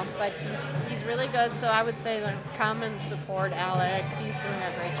 No, but he's really good. So I would say, like, come and support Alex. He's doing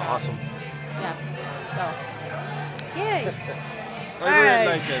a great job. Awesome. Yeah. So, yay. I All right. really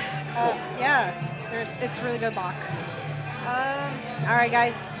like it. Yeah, it's really good Bach. All right,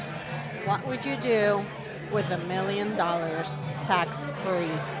 guys. What would you do with $1 million tax-free?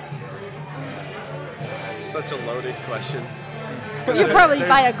 Such a loaded question. You'd probably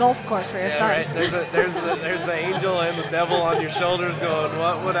buy a golf course for your son. Right? There's the angel and the devil on your shoulders going,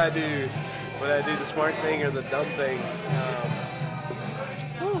 what would I do? Would I do the smart thing or the dumb thing?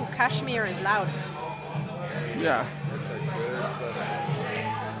 Ooh, Kashmir is loud. Yeah. That's a good question.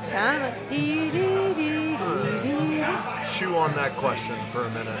 Come on. Dee-dee-dee-dee-dee-dee. Chew on that question for a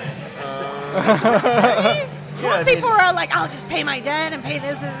minute. Most people are like, I'll just pay my debt and pay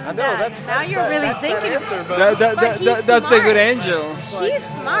this and I know, that. Now you're really thinking that about answer, but But he's That's a smart. good angel. He's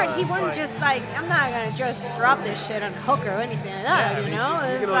smart. He wouldn't just like, I'm not going to just drop this shit on hook or anything like that, I mean, you know? you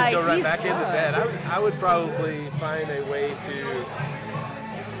It's can always like, go right he's back into good. debt. I would probably find a way to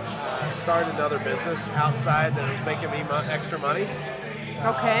start another business outside that is making me extra money.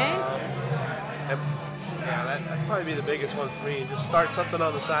 Okay. And, that'd probably be the biggest one for me. Just start something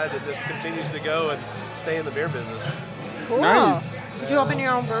on the side that just continues to go and stay in the beer business. Cool. Nice. Did you open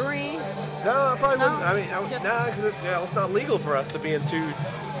your own brewery? No, I probably No, wouldn't. I mean, just- because it's not legal for us to be in two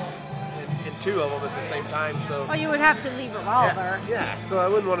of them at the same time. So Well, you would have to leave Revolver. yeah. So I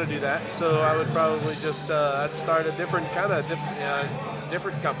wouldn't want to do that. So I would probably just I'd start a different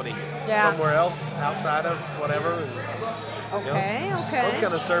company somewhere else outside of whatever. And, Okay, some okay.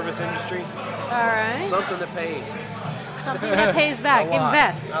 kind of service industry, All right. something that pays. Something that pays back. A lot.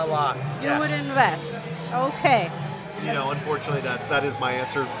 Invest. A lot. You Yeah. would invest. Okay. Unfortunately, that is my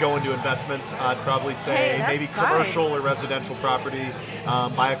answer. Go into investments. I'd probably say Hey, that's maybe fine. commercial or residential property.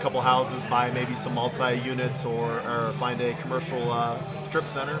 Buy a couple houses, buy maybe some multi-units, or find a commercial strip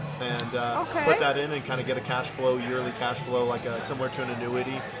center and Okay. put that in and kind of get a cash flow, yearly cash flow, like similar to an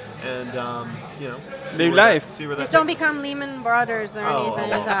annuity. And see Live where life. see where that Just don't takes us. become Lehman Brothers or Oh,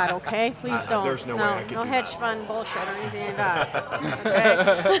 anything oh, like that, okay? Please don't. there's no way I could No do hedge that. fund bullshit or anything like that.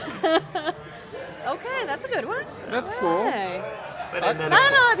 Okay. Okay, that's a good one. That's cool. Hey. And then Not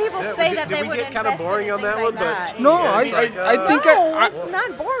a lot of people Yeah, say did that we they would get invest kinda boring in on that things one? like But- that. No, Yeah, I think No, I, it's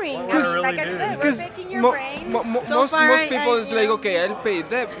not boring. What would I really Like I do? said, we're because picking your brain. So most far, people is like, you know, okay, I'll pay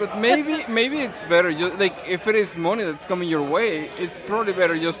that, but maybe it's better. Just like if it is money that's coming your way, it's probably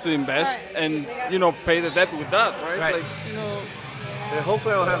better just to invest and pay the debt with that, right? Right. Like And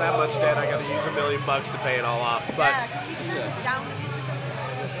hopefully I don't have that much debt. I got to use $1 million to pay it all off. But Yeah, can you turn it down the music?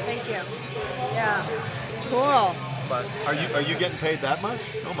 Thank you. Yeah. Cool. but Are you getting paid that much?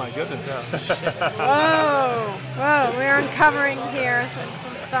 Oh my goodness. Whoa, we're uncovering here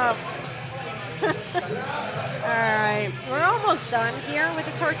some stuff. All right, we're almost done here with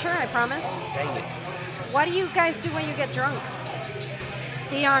the torture, I promise. dang it. What do you guys do when you get drunk?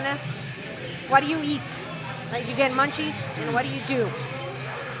 Be honest. What do you eat? Like, you get munchies, and what do you do?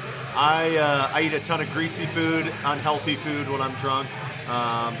 I eat a ton of greasy food, unhealthy food when I'm drunk.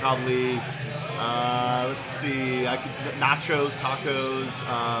 Probably, let's see, nachos, tacos,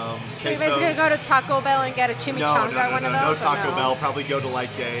 So you queso. basically go to Taco Bell and get a chimichanga, one of no those? or Taco no? Bell. Probably go to like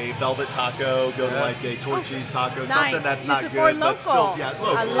a velvet taco, go to like a torchy's taco, Nice. something that's You not support good, but still, local.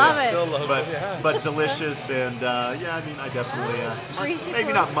 local. I love it. Still local. But delicious, and I mean, I definitely, Greasy maybe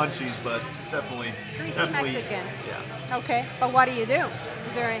food. not munchies, but definitely, Greasy definitely, Mexican. yeah. Okay, but what do you do?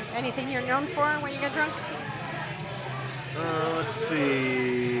 Is there anything you're known for when you get drunk? Let's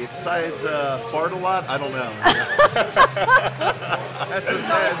see. Besides fart a lot, I don't know.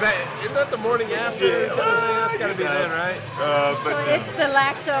 Isn't that the morning after? Yeah. That's got to be then, right? So it's the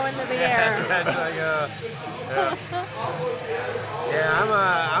lacto in the beer. That's like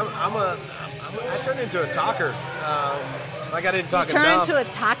I turned into a talker. Like I didn't talk Turn enough. into a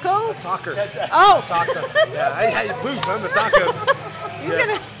taco? talker. Oh, Taco. Yeah, boof, I'm the taco. he's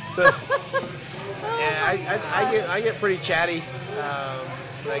gonna. Yeah, I get pretty chatty.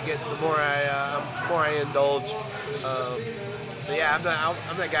 The more I indulge. But yeah,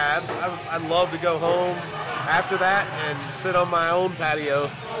 I'm that guy. I love to go home after that and sit on my own patio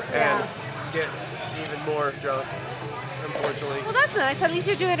and get even more drunk. Unfortunately. Well, that's nice. At least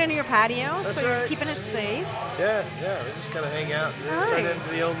you do it in your patio, That's so you're right. keeping it safe. Yeah, we just kind of hang out. Turn Nice. into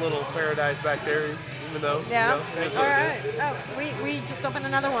the own little paradise back there, even though. Yeah. it is All what it right. is. Oh, we just opened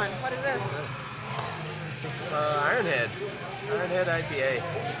another one. What is this? This is Ironhead IPA.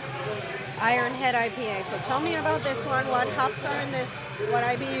 Ironhead IPA. So tell me about this one. What hops are in this? What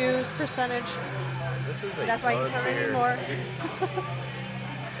IBUs, percentage? This is a That's why you fun serving me beer. more.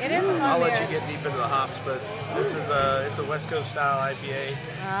 It is a fun I'll let beer. you get deep into the hops, but this is it's a West Coast style IPA.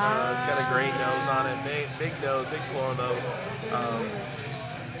 It's got a grain nose on it, big nose, big floral nose.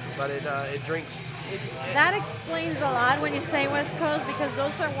 But it drinks. That explains a lot when you say West Coast, because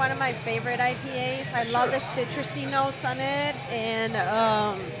those are one of my favorite IPAs. I love the citrusy notes on it, and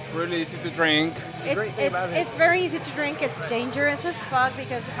really easy to drink. great thing about it- it's very easy to drink. It's dangerous as fuck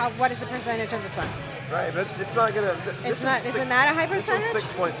because what is the percentage on this one? Right, but it's not gonna. It's not. Is it not a high percentage?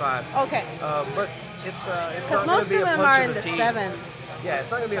 This one's 6.5. Okay. But it's Because not most gonna be of a them punch are in in the teeth. sevens. Yeah,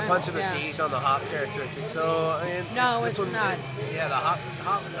 it's not going to be a punch in the Sometimes, yeah. teeth on the hop characteristics. So, I mean, No, this it's not. Yeah, the hop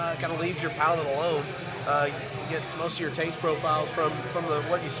kind of leaves your palate alone. You get most of your taste profiles from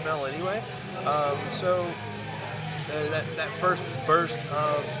what you smell anyway. So that first burst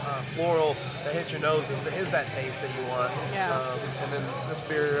of floral that hits your nose is that taste that you want. Yeah. And then this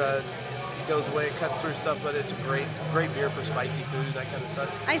beer goes away, it cuts through stuff, but it's a great beer for spicy food, that kind of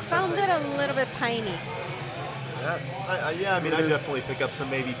stuff. I found it a little bit piney. Yeah. I mean, I definitely pick up some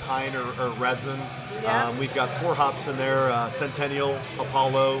maybe pine or resin. Yeah. We've got 4 hops in there: Centennial,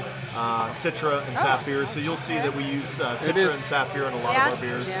 Apollo, Citra, and Sapphire. So you'll see that we use Citra and is. Sapphire in a lot Yeah. of our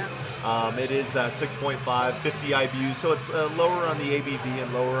beers. Yeah. It is 6.5, 50 IBU, so it's lower on the ABV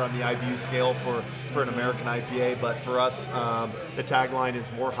and lower on the IBU scale for an American IPA. But for us, the tagline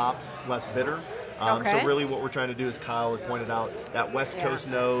is more hops, less bitter. Okay. So really what we're trying to do, as Kyle had pointed out, that West Yeah. Coast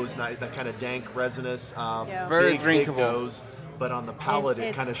nose, that kind of dank, resinous, Yeah. Very big drinkable. nose, but on the palate it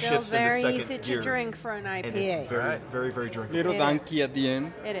It's kind of still shifts into very second easy to gear. drink for an And IPA. it's very, Right. very, very drinkable. Little It donkey is. at the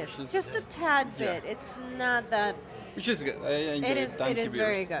end. It is just a tad bit. It's not that which is good. I enjoy It is Danke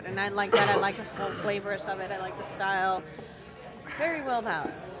very beers. good, and I like that. I like the full flavors of it. I like the style. Very well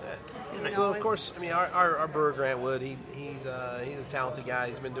balanced. You So know, of course, I mean, our brewer Grant Wood, he's a talented guy.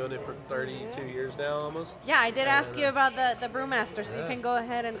 He's been doing it for 32 years now, almost. Yeah, I did ask you about the brewmaster, so you can go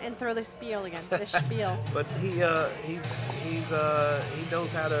ahead and throw the spiel again. The spiel. But he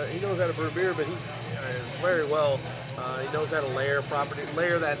knows how to brew beer, but he's very well. He knows how to layer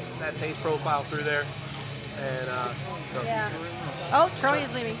that taste profile through there. And Yeah. Oh, Troy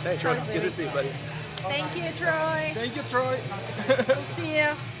is leaving. hey, Troy, Troy's good leaving. to see you, buddy. Thank you, Troy. Thank you, Troy. We'll see you.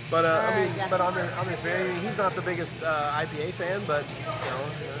 But All I mean, right, yeah. but on this beer, I mean, he's not the biggest IPA fan, but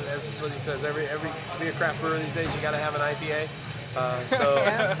that's what he says. Every to be a craft brewer these days, you got to have an IPA.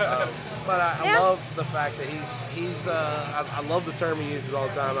 But I love the fact that he's. I love the term he uses all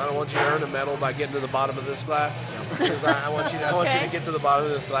the time. I don't want you to earn a medal by getting to the bottom of this glass, because I want you to get to the bottom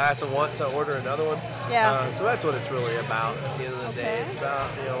of this glass and want to order another one. Yeah. So that's what it's really about. At the end of the day, Okay. it's about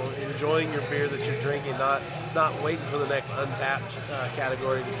enjoying your beer that you're drinking, not waiting for the next untapped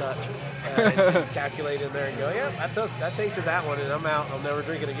category to touch, and calculate in there and go, yeah, I tasted that one and I'm out. I'll never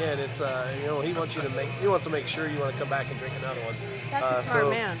drink it again. It's he wants to make sure you want to come back and drink another one. That's a smart so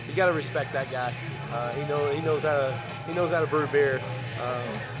man. You got to respect that guy. He knows how to brew beer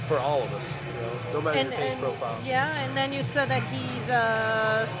for all of us. No matter your taste profile. Yeah, and then you said that he's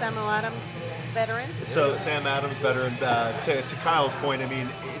a Samuel Adams veteran. So Sam Adams, veteran. To Kyle's point, I mean,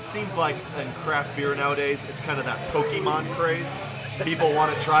 it seems like in craft beer nowadays, it's kind of that Pokemon craze. People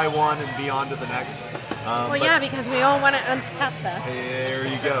want to try one and be on to the next. Well, yeah, because we all want to untap that. There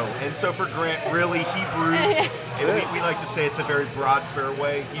you go. And so for Grant, really, he brews. And we like to say it's a very broad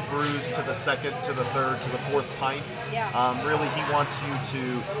fairway. He brews to the second, to the third, to the fourth pint. Yeah. Really, he wants you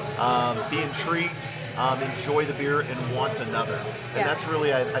to be intrigued, enjoy the beer, and want another. And Yeah. that's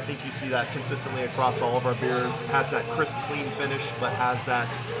really, I think you see that consistently across all of our beers. Has that crisp, clean finish, but has that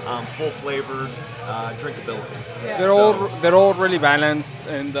full flavored drinkability. Yeah. They're all really balanced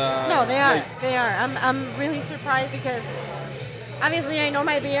and No, they are. like, They are. I'm really surprised because obviously I know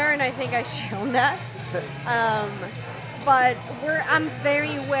my beer and I think I've shown that. But I'm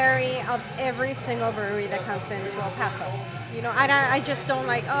very wary of every single brewery that comes into El Paso. I just don't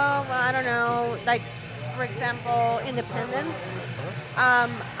like, I don't know, like, for example, Independence.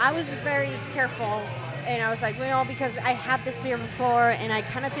 I was very careful, and I was like, because I had this beer before, and I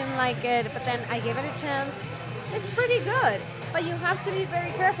kind of didn't like it, but then I gave it a chance. It's pretty good, but you have to be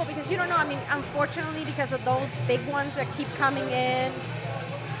very careful because you don't know. I mean, unfortunately, because of those big ones that keep coming in,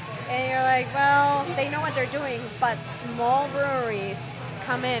 and you're like, well, they know what they're doing, but small breweries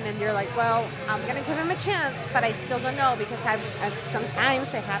come in and you're like, well, I'm going to give them a chance, but I still don't know because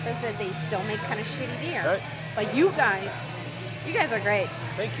sometimes it happens that they still make kind of shitty beer. Right. But you guys are great.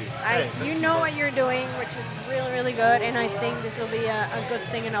 Thank you. You know what you're doing, which is really, really good, and I think this will be a good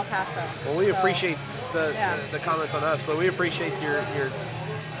thing in El Paso. Well, we So, appreciate the yeah. comments on us, but we appreciate your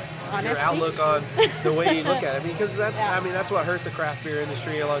honesty. outlook on the way you look at it. Because Yeah. that's what hurt the craft beer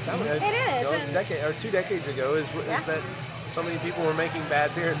industry a long time ago. It is, and- 2 decades ago is Yeah. that so many people were making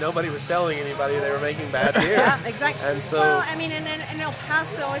bad beer and nobody was telling anybody they were making bad beer. Yeah, exactly. And so, well, I mean, in El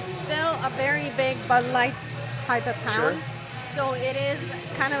Paso, it's still a very big Bud Light type of town. Sure. So it is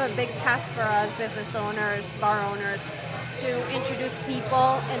kind of a big task for us, business owners, bar owners, to introduce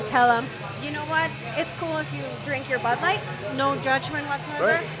people and tell them, you know what, it's cool if you drink your Bud Light, no judgment whatsoever.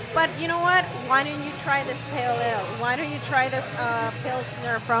 Right. But you know what, why don't you try this pale ale? Why don't you try this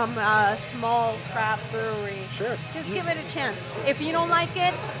Pilsner from a small craft brewery? Sure. Just give it a chance. If you don't like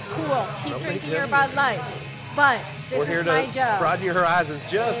it, cool, keep Nobody drinking your judges. Bud Light. But this we're here is my to job. broaden your horizons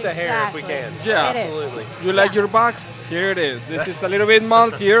just a hair if we Exactly. can. Yeah. It is. Absolutely. you like your box? Here it is. This is a little bit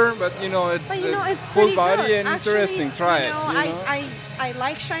maltier, but it's, But it's full pretty body good. and Actually, interesting. Try it. I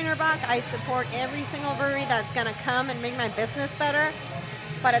like Shinerbach. I support every single brewery that's gonna come and make my business better.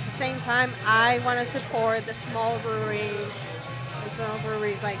 But at the same time, I want to support the small breweries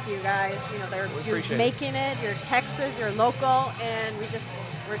like you guys. You're appreciate it. making it. You're Texas. You're local, and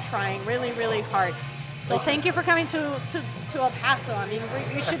we're trying really, really hard. So thank you for coming to El Paso. I mean,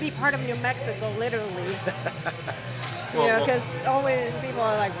 we should be part of New Mexico, literally. Because always people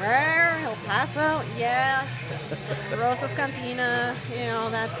are like, where? El Paso? Yes. Rosa's Cantina,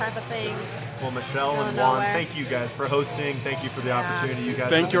 that type of thing. Well, Michelle Out of and Juan, nowhere. thank you guys for hosting. Thank you for the opportunity. You guys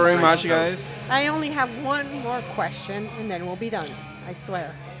Thank have you been very great much, shows. guys. I only have one more question, and then we'll be done. I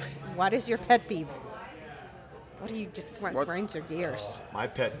swear. What is your pet peeve? What do you just What? grinds your gears? My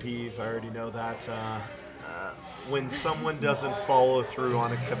pet peeve, I already know that. when someone doesn't follow through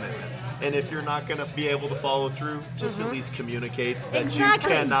on a commitment. And if you're not going to be able to follow through, just at least communicate that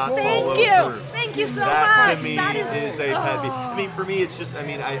Exactly. you cannot Thank follow you. through. Thank you so That much. to me That is a pet peeve. I mean, for me, it's just,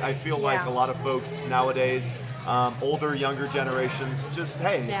 I feel like Yeah. a lot of folks nowadays, older, younger generations, just,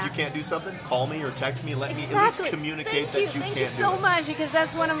 hey, Yeah. if you can't do something, call me or text me. Let me at least Exactly. communicate Thank that you Thank can't you do so it. much, because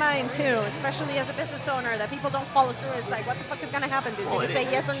that's one of mine too, especially as a business owner, that people don't follow through. It's like, what the fuck is going to happen? Did you say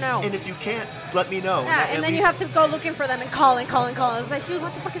yes or no? And if you can't, let me know. Yeah, and then you have to go looking for them and call and call and call. It's like, dude,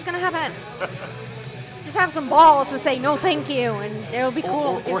 what the fuck is going to happen? Just have some balls and say no thank you, and it'll be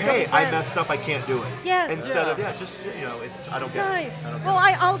cool. We can Or still be hey, I friends. messed up, I can't do it. Yes. Instead of, just, it's, I don't get Nice. it. I don't get Well,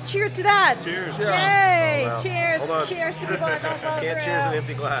 I'll cheer to that. Cheers. Yay! Oh, wow. Cheers! Hold on. Cheers to people that don't follow Can't through. cheers an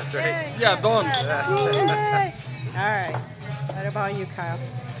empty glass, right? Yay, Yeah, can't do don't. that. Yay. All right. What about you, Kyle?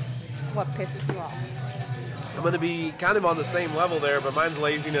 What pisses you off? I'm going to be kind of on the same level there, but mine's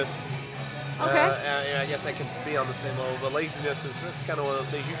laziness. Okay. I guess I can be on the same level, but laziness is kind of one of those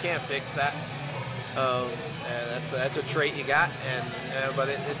things you can't fix that. And that's a trait you got, but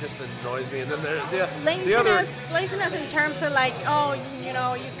it just annoys me. And then the other Laziness in terms of like,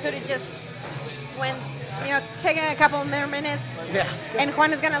 you could have just went, taken a couple more minutes. Yeah. And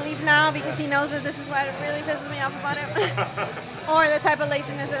Juan is gonna leave now because he knows that this is what really pisses me off about him. Or the type of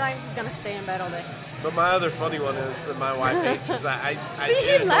laziness that I'm just gonna stay in bed all day. But my other funny one is that my wife hates is that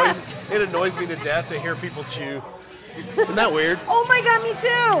See, he left. It annoys me to death to hear people chew. Isn't that weird? Oh my god, me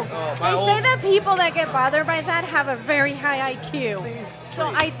too! my They say that people that get bothered by that have a very high IQ. So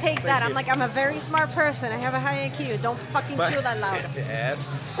I take that. I'm like, I'm a very smart person. I have a high IQ. Don't fucking chew that loud. Yes.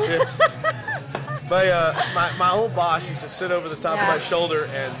 My old boss used to sit over the top of my shoulder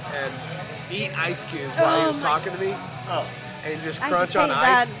and eat ice cubes while he was talking to me. Oh. And just I crunch just on hate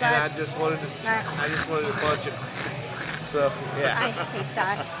ice, that. and I just wanted to punch him. So yeah. I hate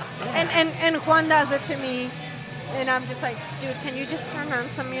that. And Juan does it to me, and I'm just like, dude, can you just turn on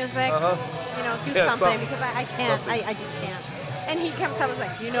some music? Do Yeah, something, something. because I can't. Something. I just can't. And he comes up and is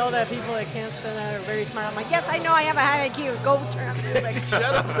like, that people that can't stand that are very smart. I'm like, yes, I know I have a high IQ. Go turn on the music. Shut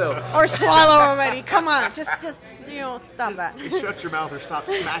up, though. Or swallow already. Come on. Just stop that. Shut your mouth or stop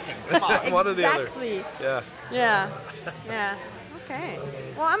smacking. Come on. One or the other. Exactly. Yeah. Yeah. Okay.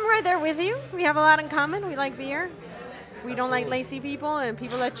 Well, I'm right there with you. We have a lot in common. We like beer. We don't like lazy people and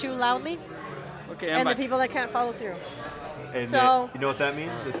people that chew loudly. Okay, I'm And the back. people that can't follow through. And So- you know what that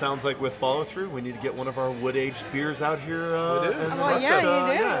means? It sounds like with follow through, we need to get one of our wood-aged beers out here. We do. in the Well, next,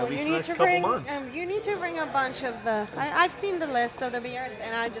 yeah, you do. at least You the need next to couple bring. months. You need to bring a bunch of the. I've seen the list of the beers,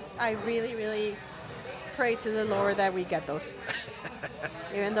 and I really, really pray to the Lord that we get those.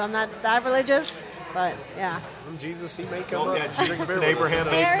 Even though I'm not that religious, but yeah. And Jesus, he may come Well, up. yeah, and drink Jesus beer and with us. Abraham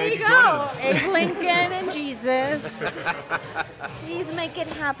There may you be joining go, us. Abe Lincoln and Jesus. Please make it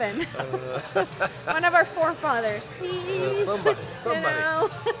happen. One of our forefathers, please. Somebody. You know?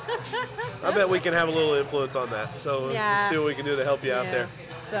 I bet we can have a little influence on that. So Yeah. see what we can do to help you out Yeah. there.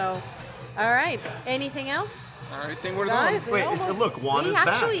 So, all right. Anything else? I think we're Guys, done. we Wait, almost- look, Juan we is back.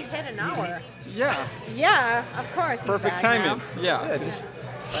 actually hit an hour. Yeah, Yeah, of course. He's perfect back timing. now. Yeah.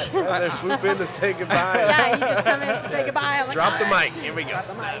 They swoop in to say goodbye. Yeah, he just come in to say goodbye. I'm like, Drop the all right. mic. Here we go. Drop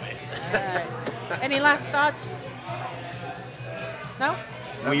the mic. All right. Any last thoughts? No?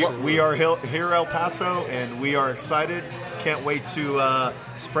 We are here El Paso, and we are excited. Can't wait to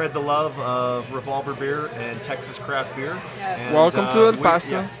spread the love of Revolver Beer and Texas craft beer. Yes. And, Welcome to El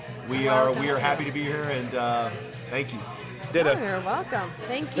Paso. We Welcome are to happy to be here, and thank you. Ditto. Oh, you're welcome.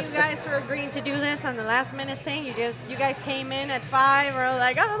 Thank you guys for agreeing to do this on the last minute thing. You guys came in at 5. We're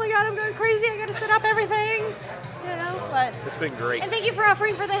like, oh my god, I'm going crazy. I got to set up everything. But It's been great. and thank you for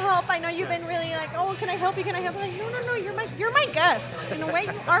offering for the help. I know you've been really like, oh, can I help you? Can I help you? Like, no, you're my guest. In a way,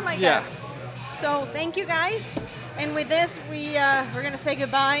 you are my Yeah. guest. So thank you guys. And with this, we're gonna say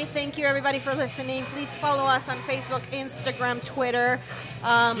goodbye. Thank you everybody for listening. Please follow us on Facebook, Instagram, Twitter.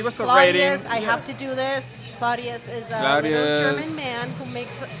 Give us a Claudius, rating. I Yeah. have to do this. Claudius is a Claudius. little German man who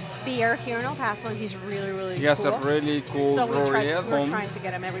makes beer here in El Paso, and he's really, really He has cool. a really cool So brewery at we're home. trying to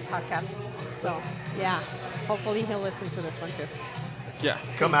get him every podcast. So yeah, hopefully he'll listen to this one too. Yeah.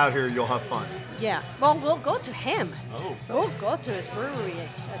 Come out here, you'll have fun. Yeah. Well, we'll go to him. Oh. We'll go to his brewery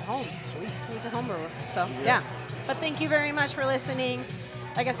at home. Sweet. He's a home brewer. So, yeah. But thank you very much for listening.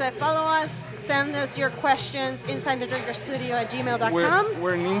 Like I said, follow us. Send us your questions insidethedrinkerstudio@gmail.com.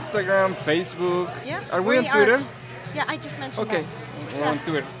 We're on Instagram, Facebook. Yeah. Are we on Twitter? Yeah, I just mentioned Okay. that. We're on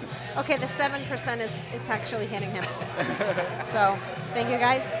Twitter. Okay, the 7% is actually hitting him. So, thank you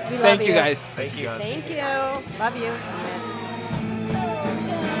guys. We love Thank you guys. Thank you. Thank you. Love you.